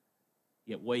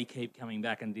 Yet we keep coming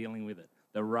back and dealing with it.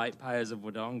 The ratepayers of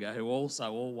Wodonga, who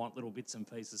also all want little bits and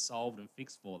pieces solved and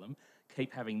fixed for them,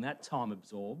 keep having that time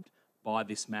absorbed by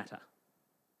this matter.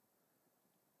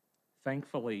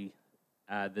 Thankfully,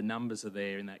 the numbers are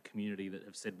there in that community that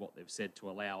have said what they've said to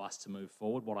allow us to move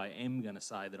forward. What I am going to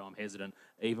say that I'm hesitant,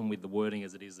 even with the wording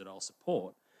as it is that I'll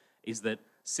support, is that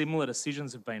similar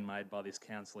decisions have been made by this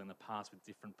council in the past with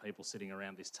different people sitting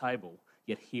around this table,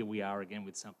 yet here we are again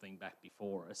with something back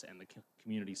before us and the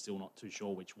community's still not too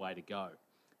sure which way to go.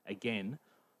 Again,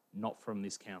 not from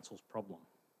this council's problem.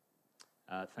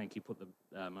 Thank you. Put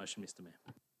the motion, Mr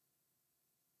Mayor.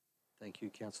 Thank you,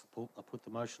 Councillor Poole. I put the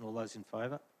motion. All those in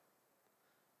favour?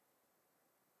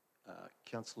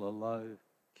 Councillor Lowe,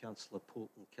 Councillor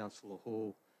Poulton, Councillor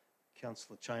Hall,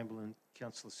 Councillor Chamberlain,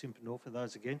 Councillor Simpendorf. For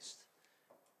those against?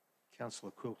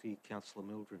 Councillor Quilty, Councillor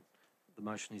Mildred. The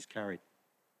motion is carried.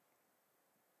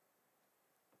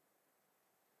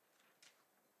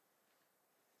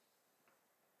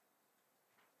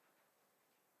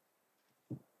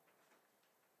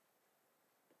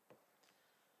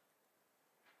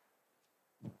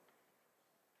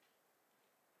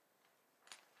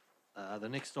 The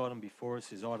next item before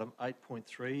us is item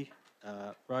 8.3,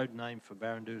 road name for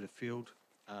Baranduda Field,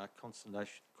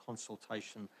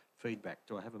 consultation feedback.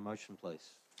 Do I have a motion,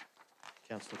 please?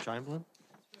 Councillor Chamberlain.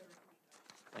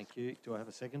 Thank you. Do I have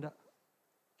a seconder?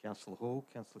 Councillor Hall,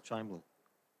 Councillor Chamberlain.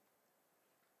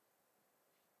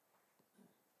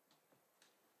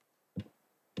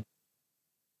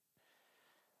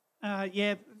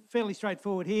 Yeah, fairly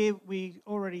straightforward here. We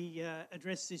already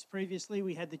addressed this previously.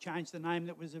 We had to change the name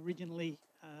that was originally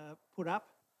put up.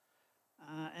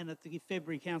 And at the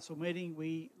February council meeting,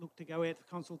 we looked to go out for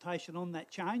consultation on that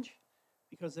change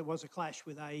because there was a clash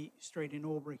with a street in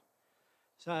Albury.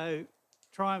 So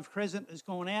Triumph Crescent has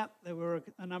gone out. There were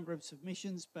a number of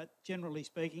submissions, but generally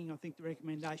speaking, I think the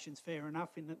recommendation's fair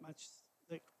enough in that much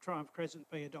that Triumph Crescent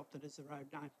be adopted as the road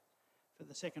name for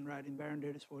the second road in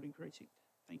Baranduda Sporting Precinct.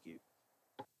 Thank you.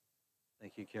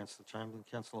 Thank you, Councillor Chamberlain.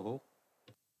 Councillor Hall.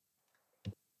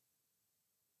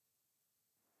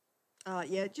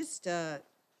 Yeah, just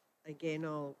again,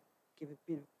 I'll give a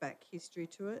bit of back history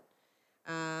to it.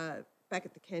 Back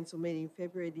at the council meeting in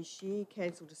February this year,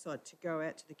 council decided to go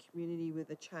out to the community with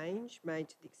a change made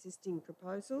to the existing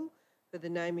proposal for the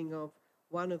naming of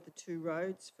one of the two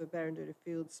roads for Baranduda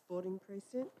Fields Sporting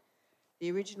Precinct. The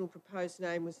original proposed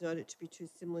name was noted to be too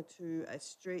similar to a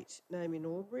street name in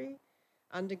Albury.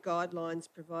 Under guidelines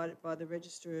provided by the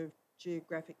Register of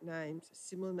Geographic Names, a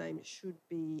similar name should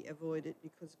be avoided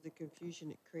because of the confusion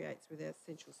it creates with our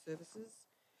essential services.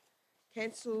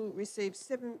 Council received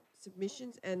 7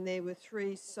 submissions and there were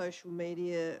 3 social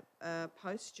media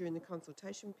posts during the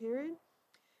consultation period.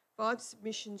 5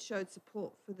 submissions showed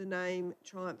support for the name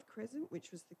Triumph Crescent,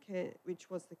 which was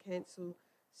the council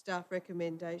staff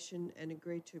recommendation and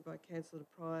agreed to by council at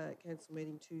a prior council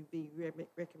meeting to be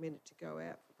recommended to go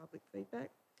out for public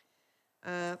feedback.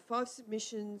 5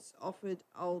 submissions offered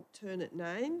alternate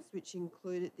names, which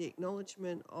included the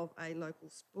acknowledgement of a local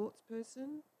sports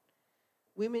person,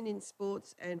 women in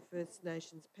sports and First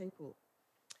Nations people.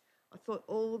 I thought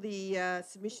all the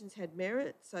submissions had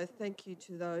merit, so thank you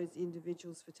to those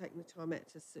individuals for taking the time out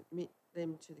to submit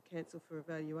them to the council for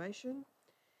evaluation.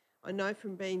 I know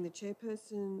from being the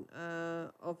chairperson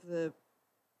of the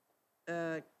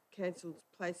council's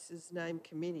places name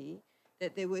committee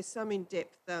that there were some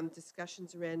in-depth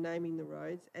discussions around naming the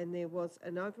roads, and there was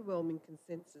an overwhelming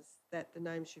consensus that the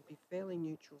name should be fairly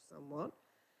neutral somewhat,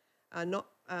 not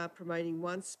promoting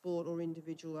one sport or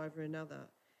individual over another.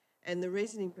 And the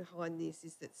reasoning behind this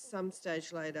is that some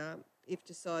stage later, if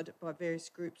decided by various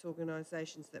groups,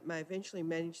 organisations that may eventually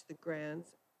manage the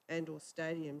grounds and or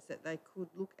stadiums, that they could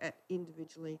look at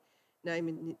individually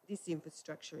naming this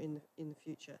infrastructure in the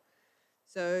future.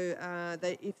 So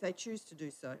if they choose to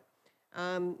do so.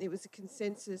 It was a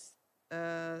consensus.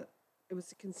 It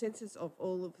was a consensus of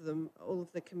all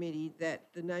of the committee,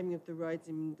 that the naming of the roads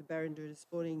in the Baranduda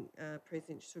Sporting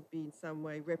Precinct should be in some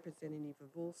way representative of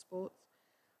all sports,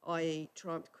 i.e.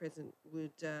 Triumph Crescent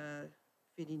would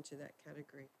fit into that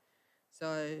category.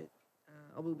 So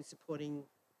I will be supporting,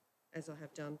 as I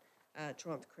have done,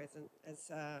 Triumph Crescent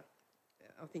as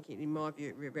I think in my view,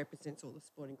 it represents all the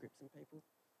sporting groups and people.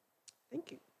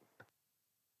 Thank you.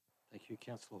 Thank you,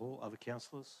 Councillor Hall. Other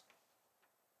councillors?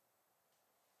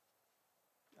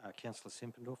 Councillor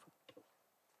Simpendorfer?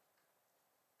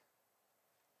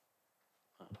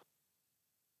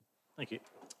 Thank you.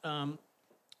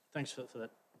 Thanks for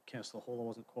that, Councillor Hall. I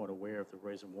wasn't quite aware of the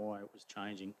reason why it was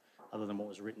changing, other than what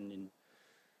was written in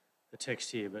the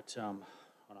text here. But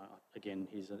again,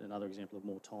 here's another example of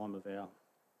more time of our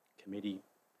committee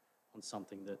on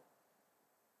something that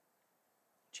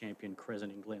Champion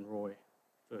Crescent in Glenroy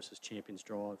versus Champions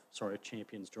Drive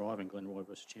in Glenroy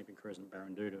versus Champion Crescent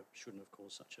Baranduda shouldn't have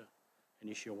caused such an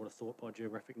issue, I would have thought, by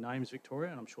geographic names,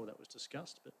 Victoria, and I'm sure that was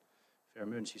discussed. But if our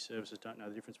emergency services don't know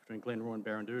the difference between Glenroy and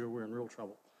Baranduda, we're in real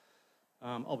trouble.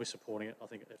 I'll be supporting it. I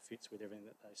think it fits with everything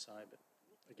that they say. But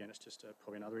again, it's just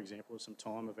probably another example of some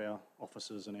time of our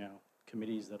officers and our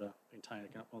committees that are being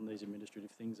taken up on these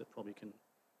administrative things that probably can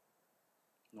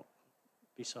not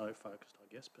be so focused, I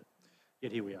guess. But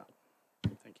yet here we are.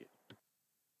 Thank you.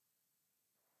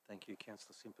 Thank you,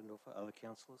 Councillor Simpendorfer. Other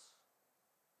councillors?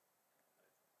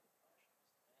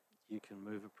 You can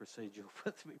move a procedural,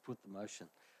 but we put the motion.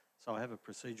 So I have a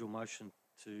procedural motion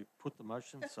to put the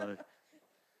motion. So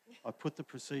I put the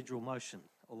procedural motion.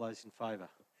 All those in favour?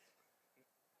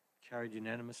 Carried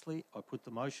unanimously. I put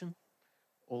the motion.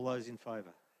 All those in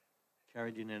favour?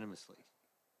 Carried unanimously.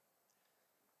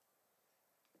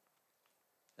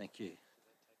 Thank you.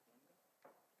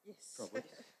 Yes. Probably.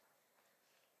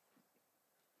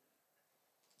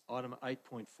 Item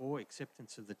 8.4,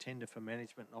 acceptance of the tender for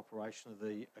management and operation of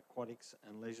the aquatics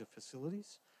and leisure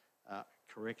facilities.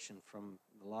 Correction from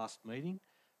the last meeting.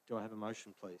 Do I have a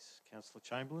motion, please? Councillor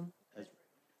Chamberlain, as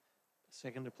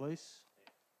seconder, please.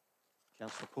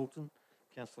 Councillor Poulton,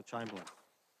 Councillor Chamberlain.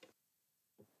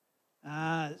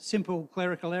 Simple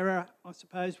clerical error, I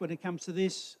suppose, when it comes to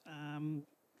this.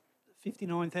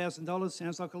 $59,000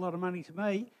 sounds like a lot of money to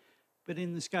me, but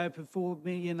in the scope of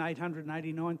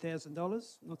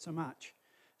 $4,889,000, not so much.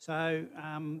 So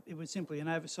it was simply an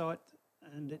oversight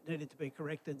and it needed to be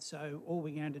corrected. So all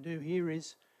we're going to do here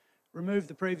is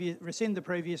rescind the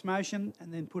previous motion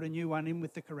and then put a new one in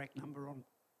with the correct number on.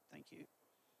 Thank you.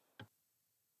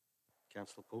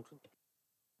 Councillor Poulton.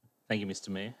 Thank you, Mr.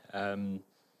 Mayor.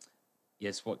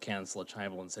 Yes, what Councillor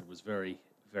Chamberlain said was very,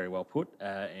 very well put,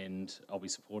 and I'll be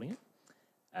supporting it.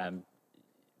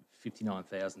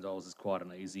 $59,000 is quite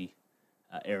an easy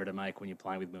error to make when you're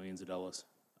playing with millions of dollars.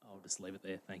 I'll just leave it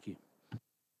there. Thank you.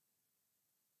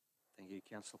 Thank you,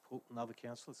 Councillor Poulton. Other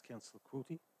councillors? Councillor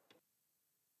Quilty.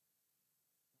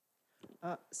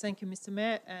 Thank you, Mr.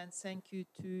 Mayor, and thank you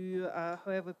to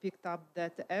whoever picked up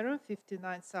that error.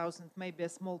 59,000 may be a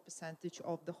small percentage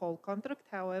of the whole contract.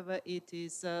 However, it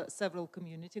is several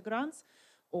community grants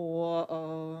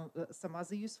or some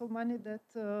other useful money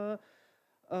that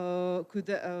could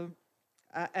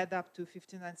add up to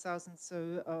 59,000.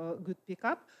 So good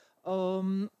pickup.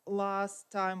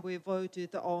 Last time we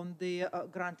voted on the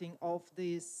granting of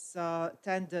this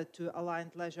tender to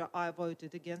Aligned Leisure, I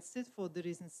voted against it for the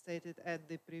reasons stated at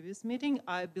the previous meeting.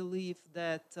 I believe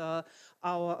that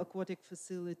our aquatic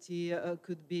facility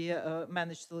could be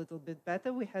managed a little bit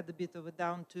better. We had a bit of a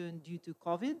downturn due to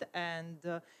COVID,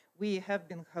 and we have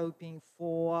been hoping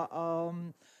for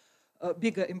a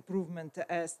bigger improvement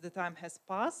as the time has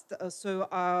passed. So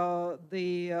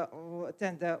the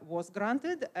tender was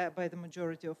granted by the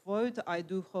majority of vote. I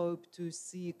do hope to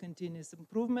see continuous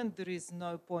improvement. There is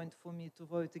no point for me to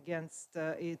vote against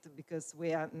it because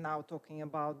we are now talking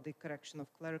about the correction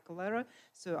of clerical error.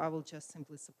 So I will just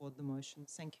simply support the motion.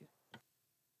 Thank you.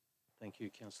 Thank you,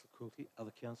 Councillor Quilty.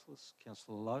 Other councillors?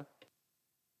 Councillor Lowe.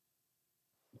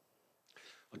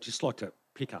 I'd just like to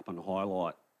pick up and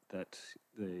highlight that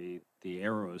the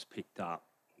error was picked up,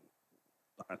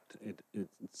 but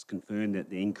it's confirmed that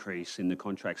the increase in the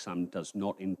contract sum does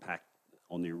not impact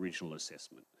on the original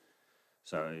assessment.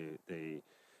 So the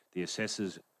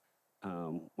assessors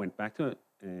went back to it,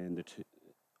 and the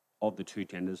two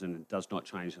tenders, and it does not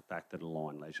change the fact that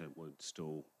Aligned Leisure would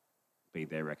still be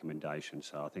their recommendation.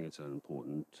 So I think it's an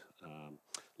important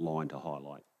line to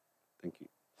highlight. Thank you.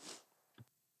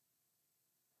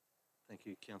 Thank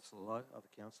you, Councillor Lowe. Other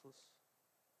councillors?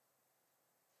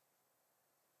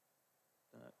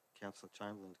 Councillor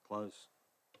Chamberlain to close.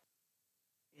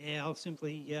 Yeah, I'll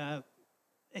simply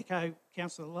echo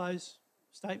Councillor Lowe's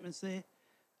statements there.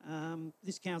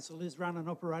 This council is run and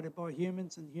operated by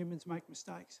humans, and humans make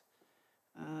mistakes.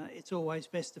 It's always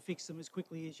best to fix them as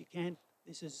quickly as you can.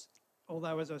 This is,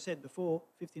 although as I said before,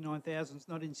 59,000 is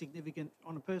not insignificant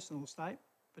on a personal estate,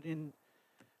 but in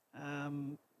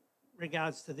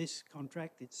regards to this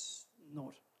contract, it's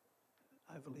not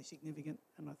overly significant,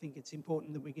 and I think it's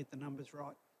important that we get the numbers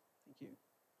right. Thank you.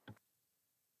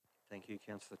 Thank you,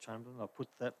 councillor Chamberlain. I'll put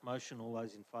that motion. All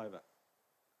those in favour?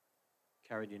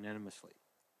 Carried unanimously.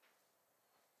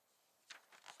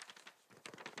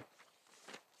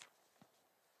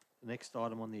 The next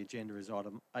item on the agenda is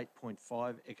item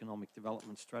 8.5, Economic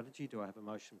Development Strategy. Do I have a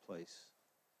motion, please?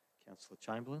 Councillor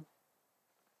Chamberlain.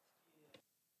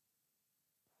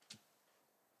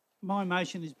 My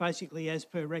motion is basically as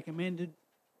per recommended,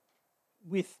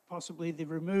 with possibly the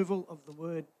removal of the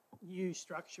word new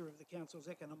structure of the council's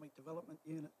economic development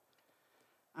unit.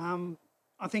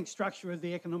 I think structure of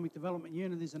the economic development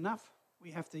unit is enough. We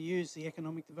have to use the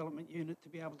economic development unit to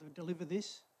be able to deliver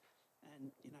this.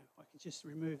 And, you know, I can just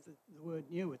remove the word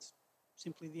new. It's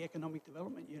simply the economic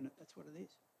development unit. That's what it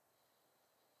is.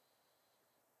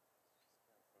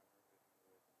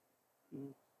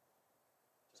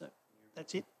 So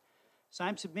that's it.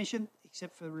 Same submission,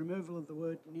 except for removal of the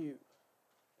word new.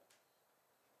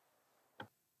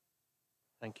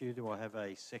 Thank you. Do I have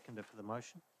a seconder for the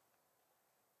motion?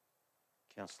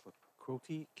 Councillor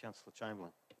Quilty. Councillor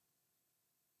Chamberlain.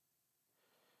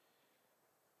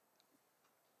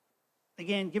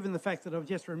 Again, given the fact that I've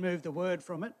just removed a word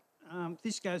from it,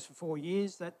 this goes for 4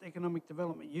 years. That economic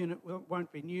development unit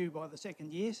won't be new by the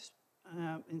second year.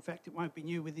 In fact, it won't be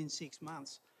new within 6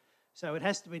 months. So it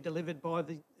has to be delivered by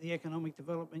the economic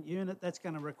development unit. That's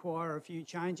going to require a few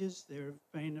changes. There have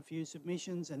been a few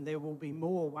submissions, and there will be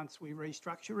more once we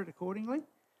restructure it accordingly.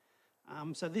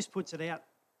 So this puts it out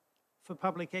for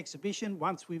public exhibition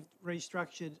once we've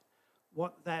restructured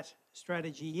what that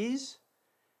strategy is.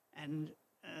 And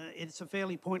it's a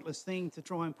fairly pointless thing to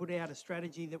try and put out a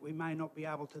strategy that we may not be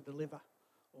able to deliver,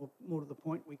 or more to the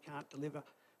point, we can't deliver.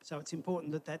 So it's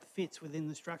important that that fits within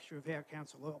the structure of how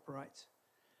council operates.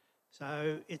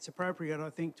 So it's appropriate, I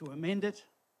think, to amend it,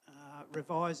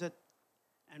 revise it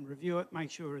and review it, make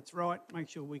sure it's right, make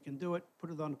sure we can do it, put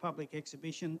it on a public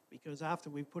exhibition, because after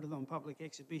we've put it on public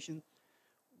exhibition,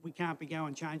 we can't be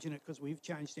going changing it because we've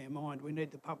changed our mind. We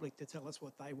need the public to tell us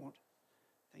what they want.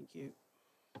 Thank you.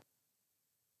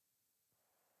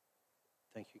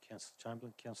 Thank you, Councillor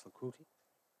Chamberlain. Councillor Quilty.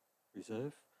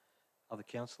 Reserve. Other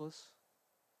councillors?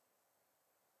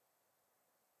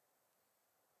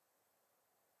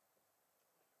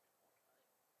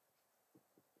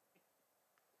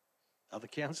 Other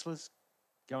councillors?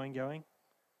 Going.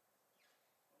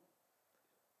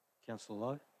 Councillor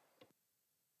Lowe.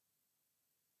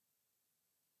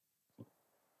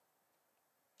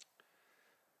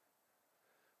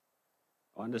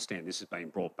 I understand this has been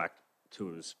brought back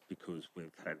to us because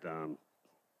we've had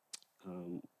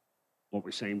what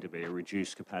we seem to be a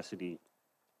reduced capacity,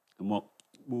 and what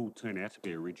will turn out to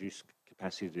be a reduced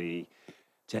capacity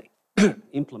to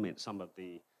implement some of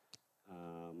the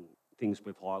things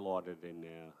we've highlighted in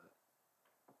our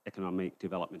economic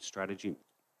development strategy.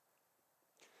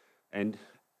 And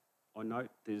I note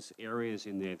there's areas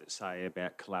in there that say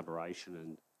about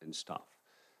collaboration and stuff.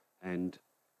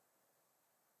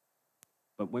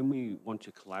 But when we want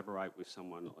to collaborate with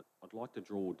someone, I'd like to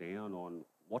draw down on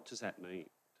what does that mean?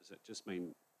 Does it just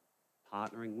mean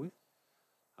partnering with?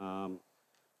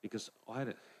 Because I had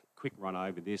a quick run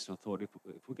over this and I thought if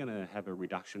we're going to have a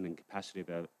reduction in capacity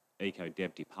of our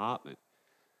eco-dev department,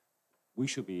 we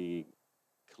should be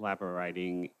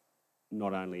collaborating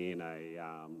not only in a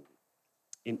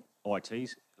in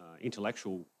IT's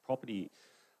intellectual property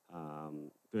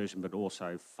version, but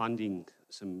also funding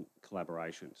some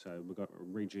collaboration. So we've got a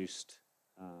reduced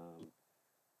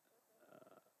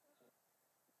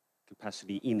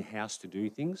capacity in-house to do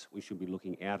things. We should be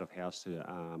looking out of house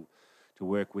to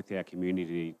work with our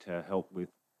community to help with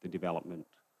the development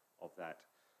of that.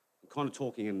 I'm kind of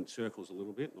talking in circles a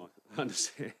little bit, and I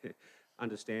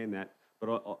understand that,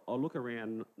 but I look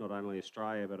around not only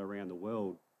Australia but around the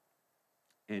world,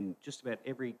 and just about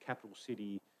every capital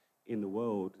city in the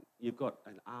world, you've got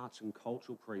an arts and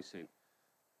cultural precinct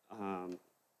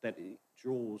that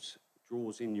draws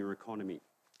in your economy.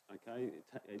 Okay,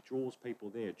 it draws people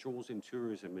there, it draws in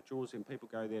tourism, it draws in people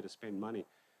go there to spend money.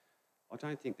 I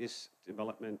don't think this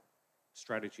development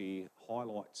strategy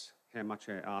highlights how much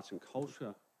our arts and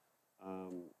culture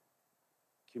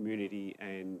community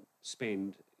and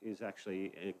spend is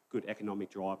actually a good economic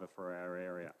driver for our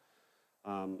area.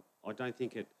 I don't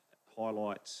think it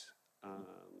highlights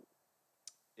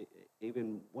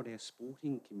even what our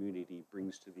sporting community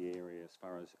brings to the area as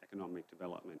far as economic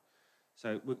development.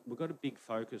 So we've got a big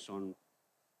focus on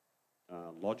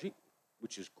logic,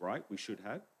 which is great, we should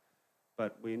have,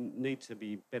 but we need to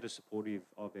be better supportive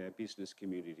of our business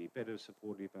community, better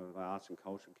supportive of our arts and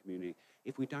culture community.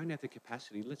 If we don't have the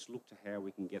capacity, let's look to how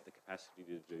we can get the capacity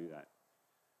to do that.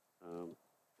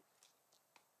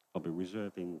 I'll be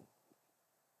reserving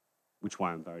which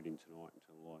way I'm voting tonight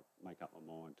until I make up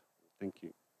my mind. Thank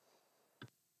you.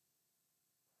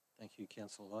 Thank you,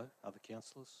 Councillor Lowe. Other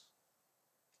councillors?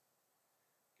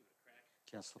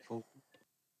 Councillor Poulton.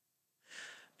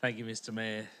 Thank you, Mr.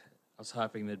 Mayor. I was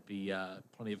hoping there'd be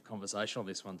plenty of conversation on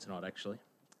this one tonight, actually,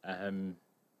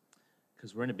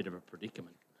 because we're in a bit of a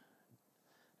predicament.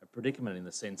 A predicament in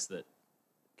the sense that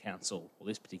council, or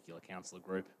this particular councillor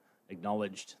group,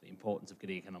 acknowledged the importance of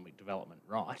getting economic development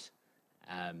right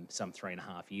some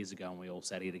 3.5 years ago, and we all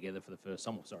sat here together for the first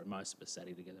time. Well, sorry, most of us sat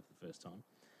here together for the first time.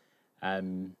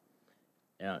 And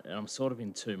I'm sort of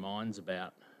in two minds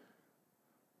about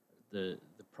the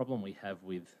problem we have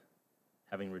with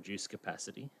having reduced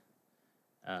capacity,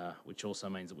 which also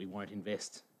means that we won't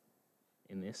invest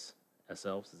in this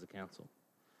ourselves as a council.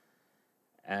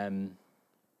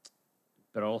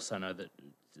 But I also know that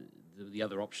the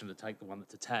other option, to take the one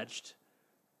that's attached,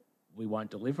 we won't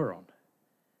deliver on.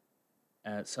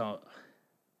 So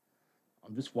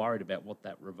I'm just worried about what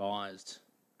that revised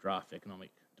draft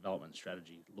economic development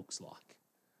strategy looks like,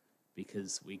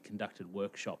 because we conducted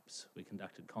workshops, we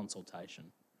conducted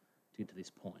consultation to get to this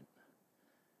point.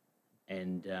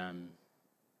 And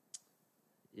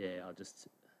yeah, I just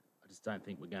don't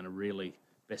think we're going to really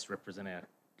best represent our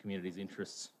community's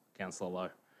interests, Councillor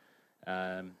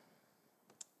Lowe.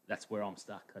 That's where I'm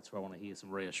stuck. That's where I want to hear some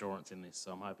reassurance in this.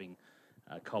 So I'm hoping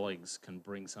colleagues can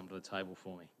bring some to the table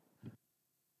for me.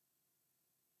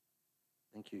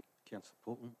 Thank you, Councillor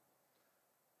Poulton.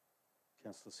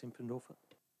 Councillor Simpendorfer.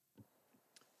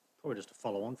 Probably just to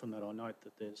follow on from that, I note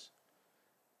that there's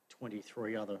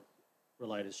 23 other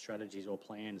related strategies or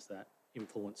plans that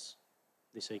influence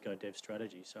this eco-dev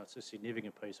strategy. So it's a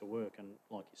significant piece of work, and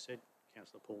like you said,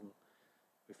 Councillor Poulton,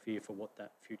 we fear for what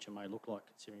that future may look like,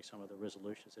 considering some of the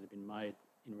resolutions that have been made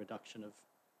in reduction of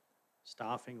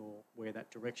staffing or where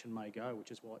that direction may go,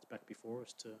 which is why it's back before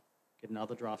us to get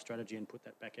another draft strategy and put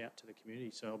that back out to the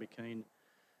community. So I'll be keen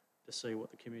to see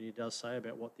what the community does say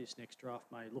about what this next draft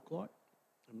may look like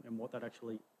and what that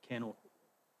actually can or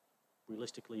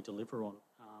realistically deliver on.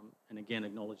 And again,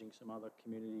 acknowledging some other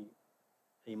community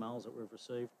emails that we've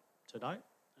received to date.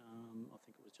 I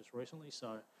think it was just recently.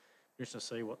 So interested to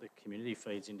see what the community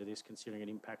feeds into this, considering it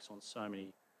impacts on so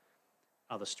many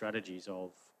other strategies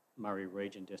of Murray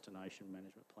Region Destination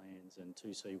Management Plans and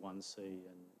 2C, 1C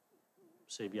and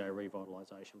CBA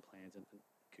revitalisation plans, and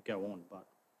could go on. But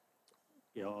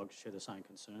yeah, I share the same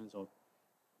concerns. I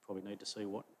probably need to see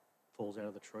what falls out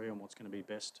of the tree and what's going to be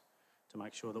best to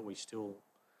make sure that we still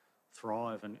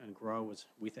thrive and grow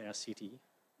with our city,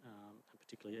 and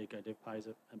particularly EcoDev plays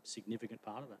a significant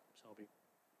part of that. So I'll be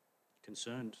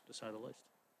concerned, to say the least.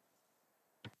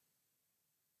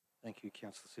 Thank you,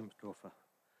 Councillor Simpendorfer.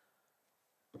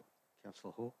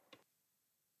 Councillor Hall.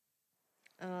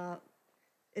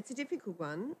 It's a difficult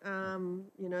one.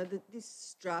 You know,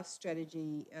 this draft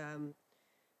strategy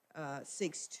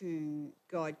seeks to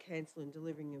guide council in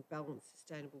delivering a balanced,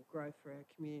 sustainable growth for our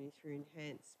community through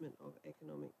enhancement of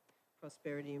economic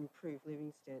prosperity and improved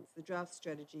living standards. The draft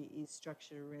strategy is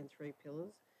structured around 3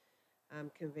 pillars: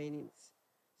 convenience,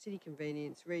 city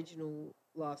convenience, regional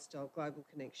lifestyle, global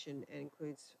connection, and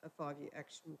includes a 5-year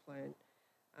action plan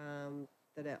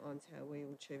that outlines how we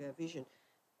will achieve our vision.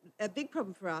 A big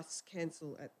problem for us,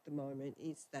 council, at the moment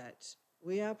is that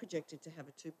we are projected to have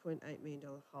a $2.8 million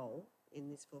hole in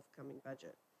this forthcoming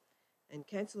budget. And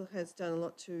council has done a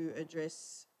lot to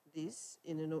address this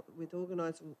with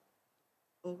organisational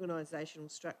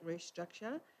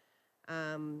restructure,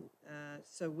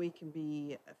 so we can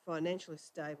be financially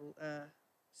stable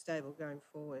going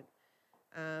forward.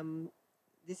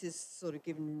 This has sort of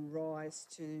given rise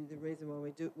to the reason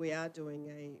why we are doing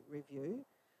a review.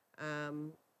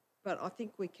 But I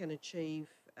think we can achieve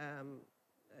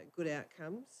good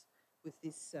outcomes with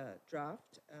this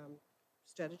draft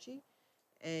strategy,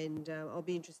 and I'll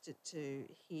be interested to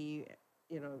hear,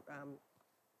 you know,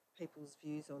 people's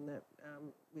views on that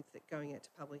with it going out to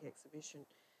public exhibition.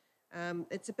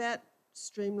 It's about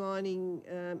streamlining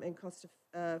and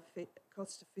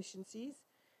cost efficiencies.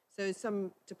 So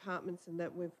some departments and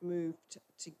that we've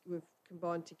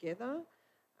combined together.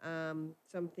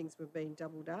 Some things were being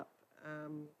doubled up.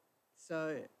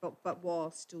 But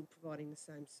while still providing the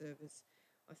same service,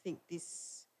 I think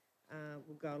this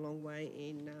will go a long way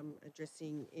in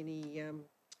addressing any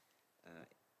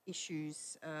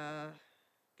issues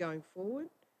going forward.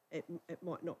 It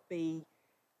might not be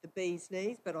the bee's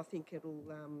knees, but I think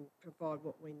it'll provide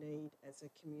what we need as a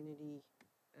community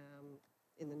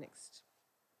in the next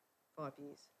 5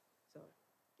 years. So,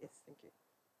 yes, thank you.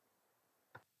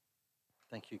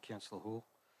 Thank you, Councillor Hall.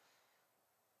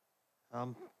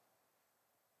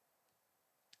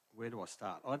 Where do I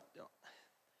start?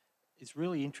 It's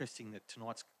really interesting that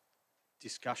tonight's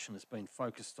discussion has been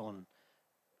focused on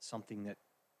something that,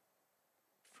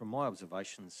 from my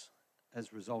observations,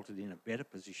 has resulted in a better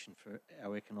position for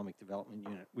our economic development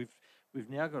unit. We've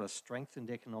now got a strengthened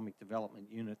economic development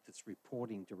unit that's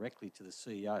reporting directly to the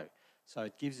CEO. So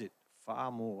it gives it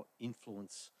far more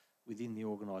influence within the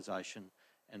organisation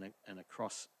and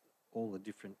across all the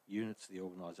different units of the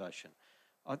organisation.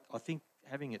 I think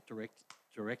having it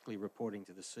directly reporting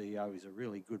to the CEO is a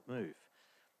really good move.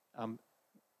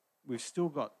 We've still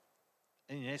got,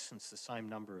 in essence, the same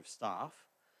number of staff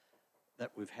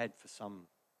that we've had for some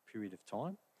period of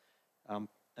time.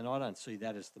 And I don't see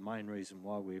that as the main reason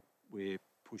why we're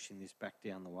pushing this back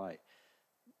down the way.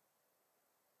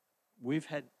 We've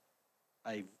had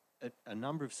a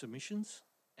number of submissions,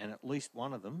 and at least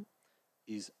one of them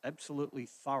is absolutely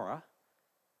thorough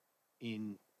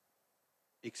in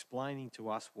explaining to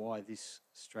us why this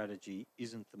strategy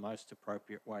isn't the most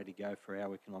appropriate way to go for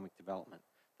our economic development.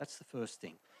 That's the first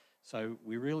thing. So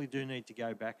we really do need to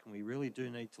go back, and we really do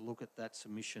need to look at that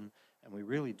submission, and we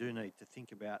really do need to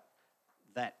think about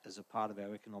that as a part of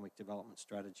our economic development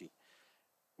strategy.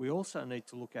 We also need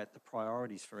to look at the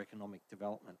priorities for economic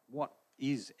development. What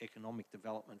is economic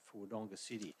development for Wodonga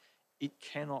City? It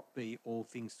cannot be all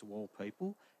things to all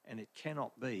people, and it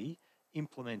cannot be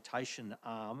implementation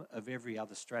arm of every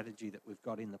other strategy that we've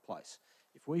got in the place.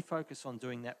 If we focus on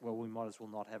doing that, well, we might as well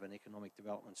not have an economic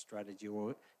development strategy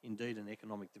or indeed an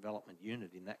economic development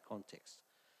unit in that context.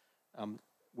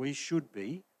 We should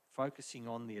be focusing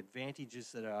on the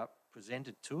advantages that are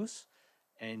presented to us,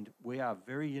 and we are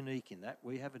very unique in that.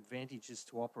 We have advantages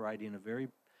to operate in a very,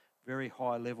 very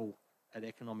high level at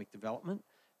economic development,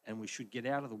 and we should get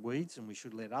out of the weeds, and we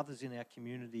should let others in our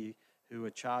community who are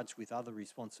charged with other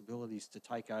responsibilities to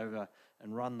take over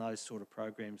and run those sort of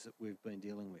programs that we've been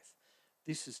dealing with.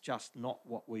 This is just not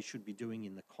what we should be doing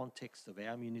in the context of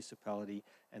our municipality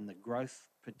and the growth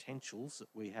potentials that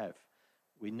we have.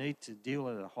 We need to deal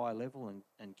at a high level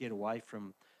and get away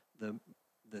from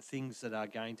the things that are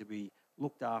going to be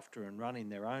looked after and run in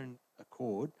their own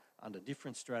accord under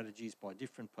different strategies by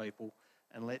different people,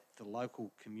 and let the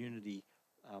local community,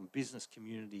 business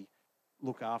community,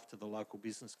 look after the local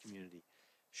business community.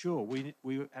 Sure, we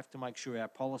have to make sure our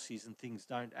policies and things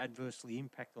don't adversely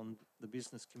impact on the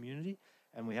business community,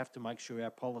 and we have to make sure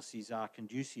our policies are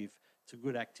conducive to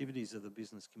good activities of the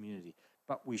business community.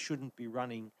 But we shouldn't be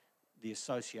running the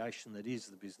association that is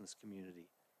the business community.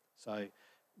 So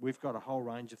we've got a whole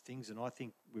range of things, and I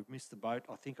think we've missed the boat.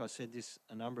 I think I said this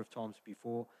a number of times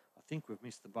before. I think we've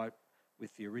missed the boat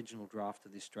with the original draft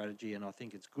of this strategy, and I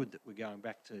think it's good that we're going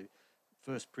back to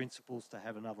first principles to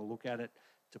have another look at it,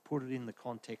 to put it in the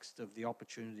context of the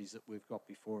opportunities that we've got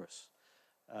before us.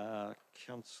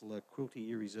 Councillor Quilty,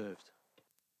 you're reserved.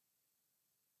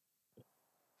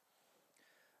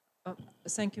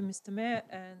 Thank you, Mr. Mayor,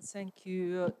 and thank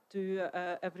you to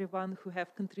everyone who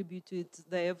have contributed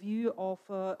their view of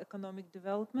economic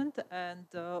development and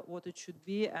what it should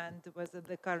be and whether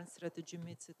the current strategy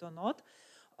meets it or not.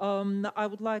 I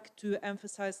would like to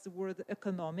emphasize the word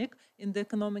economic. In the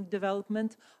economic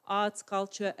development, arts,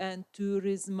 culture and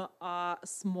tourism are a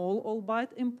small,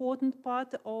 albeit important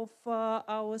part of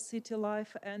our city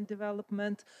life and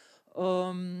development.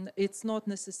 It's not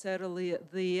necessarily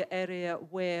the area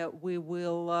where we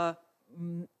will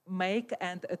make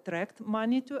and attract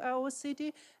money to our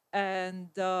city, and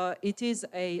it is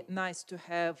a nice to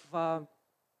have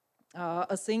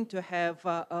a thing to have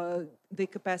the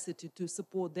capacity to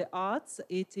support the arts.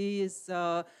 It is,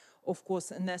 of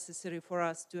course, necessary for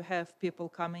us to have people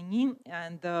coming in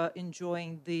and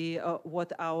enjoying the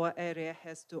what our area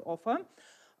has to offer.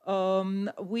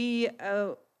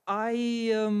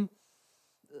 I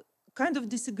kind of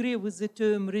disagree with the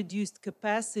term reduced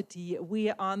capacity. We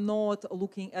are not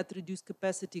looking at reduced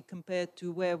capacity compared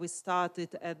to where we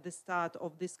started at the start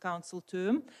of this council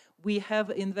term. We have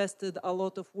invested a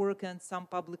lot of work and some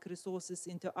public resources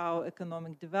into our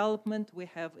economic development. We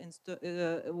have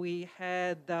we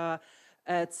had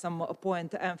at some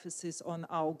point emphasis on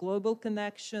our global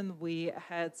connection. We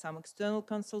had some external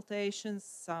consultations,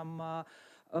 some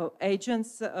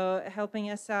agents helping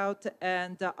us out,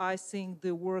 and I think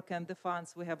the work and the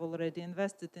funds we have already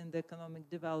invested in the economic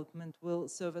development will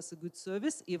serve as a good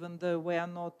service, even though we are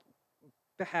not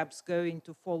perhaps going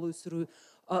to follow through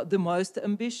the most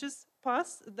ambitious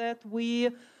path that we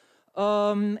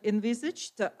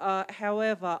envisaged.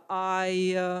 However,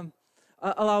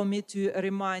 allow me to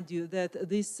remind you that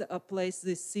this place,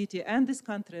 this city and this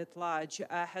country at large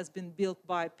has been built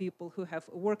by people who have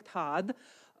worked hard,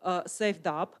 saved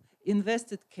up,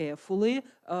 invested carefully,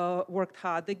 worked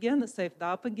hard again, saved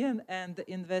up again, and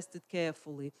invested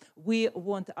carefully. We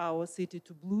want our city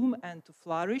to bloom and to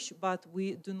flourish, but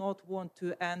we do not want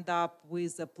to end up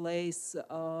with a place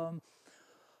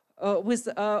with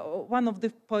one of the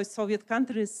post-Soviet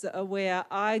countries where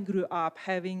I grew up,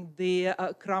 having the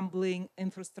crumbling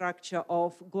infrastructure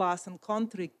of glass and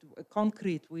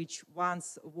concrete, which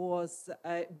once was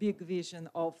a big vision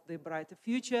of the brighter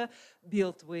future,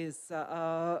 built with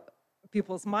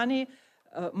people's money,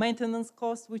 maintenance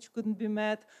costs which couldn't be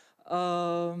met,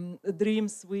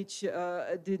 dreams which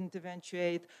didn't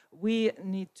eventuate. We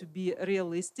need to be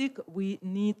realistic. We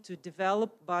need to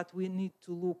develop, but we need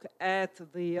to look at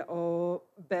the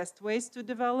best ways to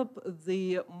develop,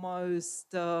 the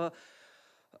most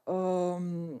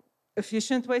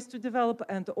efficient ways to develop,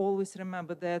 and always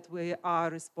remember that we are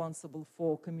responsible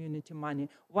for community money.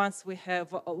 Once we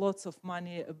have lots of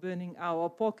money burning our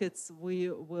pockets, we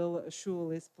will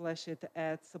surely splash it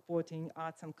at supporting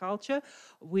arts and culture.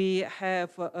 We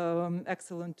have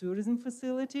excellent tourism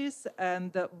facilities,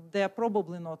 and they are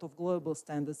probably not of global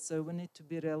standards, so we need to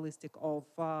be realistic of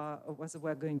whether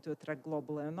we're going to attract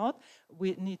globally or not.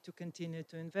 We need to continue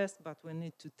to invest, but we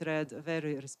need to tread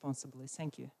very responsibly.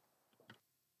 Thank you.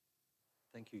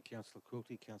 Thank you, Councillor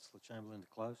Quilty. Councillor Chamberlain to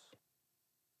close.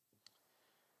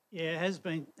 Yeah, has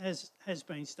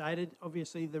been stated.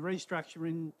 Obviously, the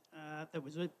restructuring that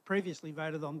was previously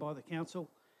voted on by the council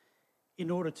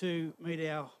in order to meet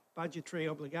our budgetary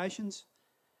obligations.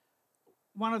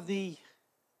 One of the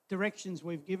directions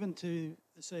we've given to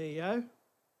the CEO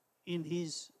in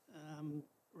his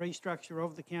restructure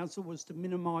of the council was to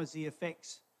minimise the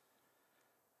effects.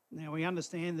 Now, we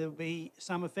understand there'll be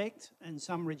some effect and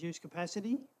some reduced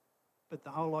capacity, but the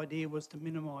whole idea was to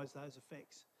minimise those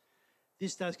effects.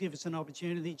 This does give us an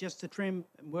opportunity just to trim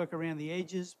and work around the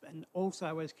edges, and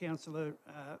also, as Councillor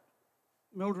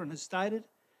Mildren has stated,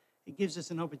 it gives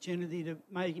us an opportunity to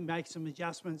make some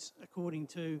adjustments according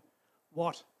to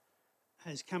what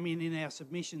has come in our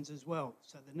submissions as well.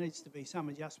 So there needs to be some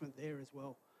adjustment there as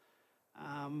well.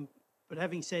 But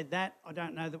having said that, I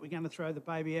don't know that we're going to throw the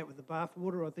baby out with the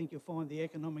bathwater. I think you'll find the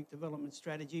economic development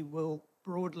strategy will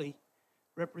broadly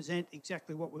represent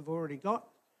exactly what we've already got,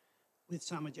 with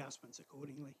some adjustments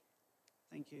accordingly.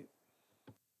 Thank you.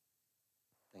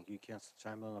 Thank you, Councillor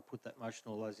Chamberlain. I put that motion.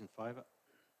 All those in favour?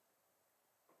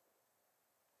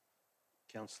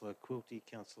 Councillor Quilty,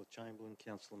 Councillor Chamberlain,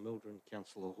 Councillor Mildren,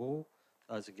 Councillor Hall.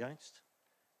 Those against?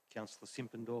 Councillor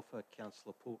Simpendorfer,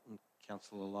 Councillor Poulton,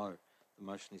 Councillor Lowe. The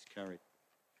motion is carried.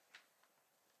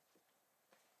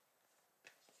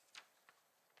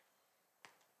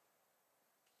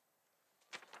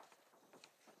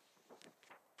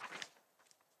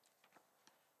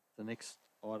 The next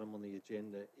item on the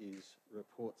agenda is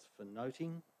reports for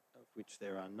noting, of which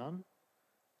there are none.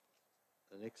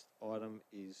 The next item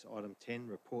is item 10,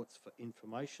 reports for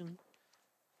information.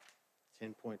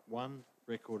 10.1,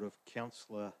 record of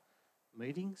councillor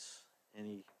meetings.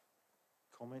 Any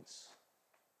comments?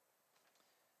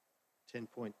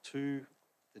 10.2,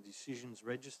 the decisions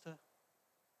register.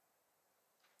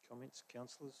 Comments,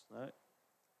 councillors? No.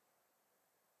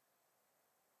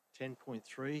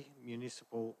 10.3,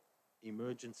 Municipal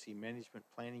Emergency Management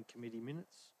Planning Committee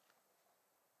minutes.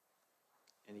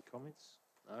 Any comments?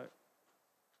 No.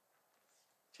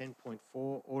 10.4,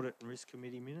 Audit and Risk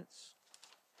Committee minutes.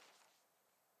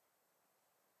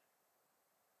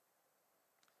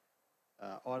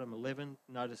 Item 11,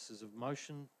 notices of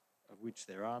motion, of which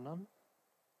there are none.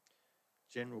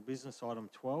 General business, item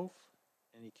 12.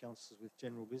 Any councillors with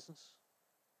general business?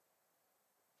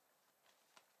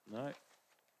 No.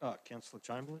 Oh, Councillor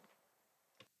Chamberlain.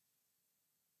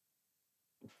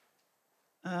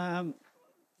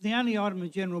 The only item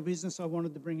of general business I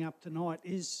wanted to bring up tonight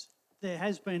is there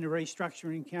has been a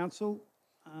restructure in council.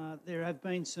 There have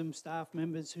been some staff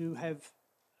members who have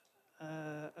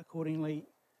accordingly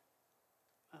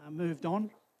moved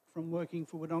on from working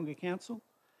for Wodonga Council.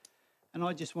 And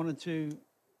I just wanted to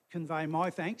convey my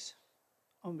thanks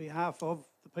on behalf of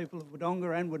the people of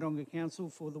Wodonga and Wodonga Council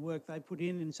for the work they put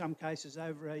in some cases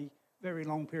over a very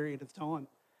long period of time.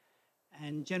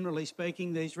 And generally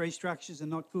speaking, these restructures are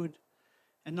not good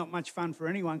and not much fun for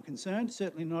anyone concerned,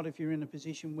 certainly not if you're in a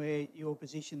position where your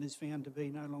position is found to be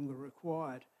no longer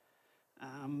required.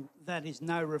 That is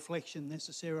no reflection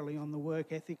necessarily on the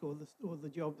work ethic or the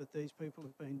job that these people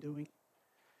have been doing.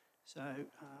 So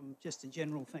just a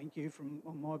general thank you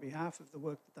on my behalf of the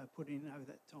work that they've put in over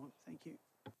that time. Thank you.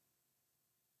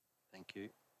 Thank you.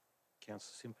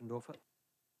 Councillor Simpendorfer.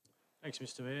 Thanks,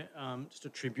 Mr Mayor. Just a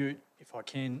tribute, if I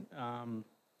can,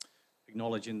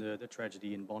 acknowledging the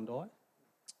tragedy in Bondi.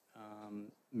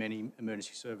 Many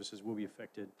emergency services will be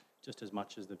affected just as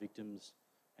much as the victims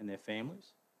and their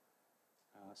families.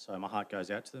 So my heart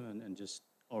goes out to them, and just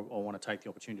I want to take the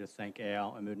opportunity to thank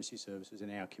our emergency services in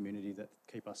our community that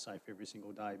keep us safe every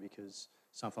single day, because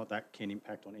something like that can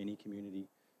impact on any community,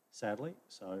 sadly.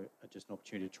 So just an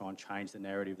opportunity to try and change the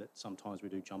narrative that sometimes we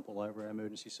do jump all over our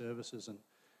emergency services and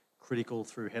critical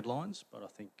through headlines, but I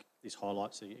think this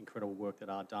highlights the incredible work that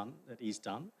is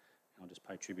done. And I'll just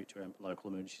pay tribute to our local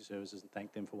emergency services and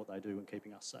thank them for what they do in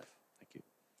keeping us safe. Thank you.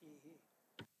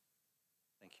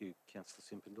 Thank you, Councillor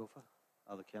Simpendorfer.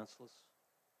 Other councillors?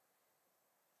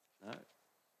 No.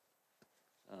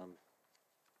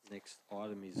 Next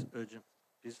item is urgent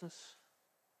business.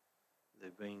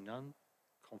 There being none.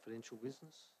 Confidential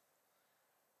business.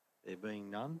 There being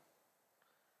none.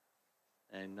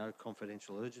 And no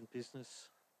confidential urgent business.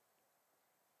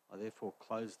 I therefore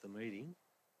close the meeting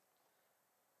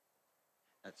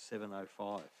at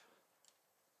 7:05.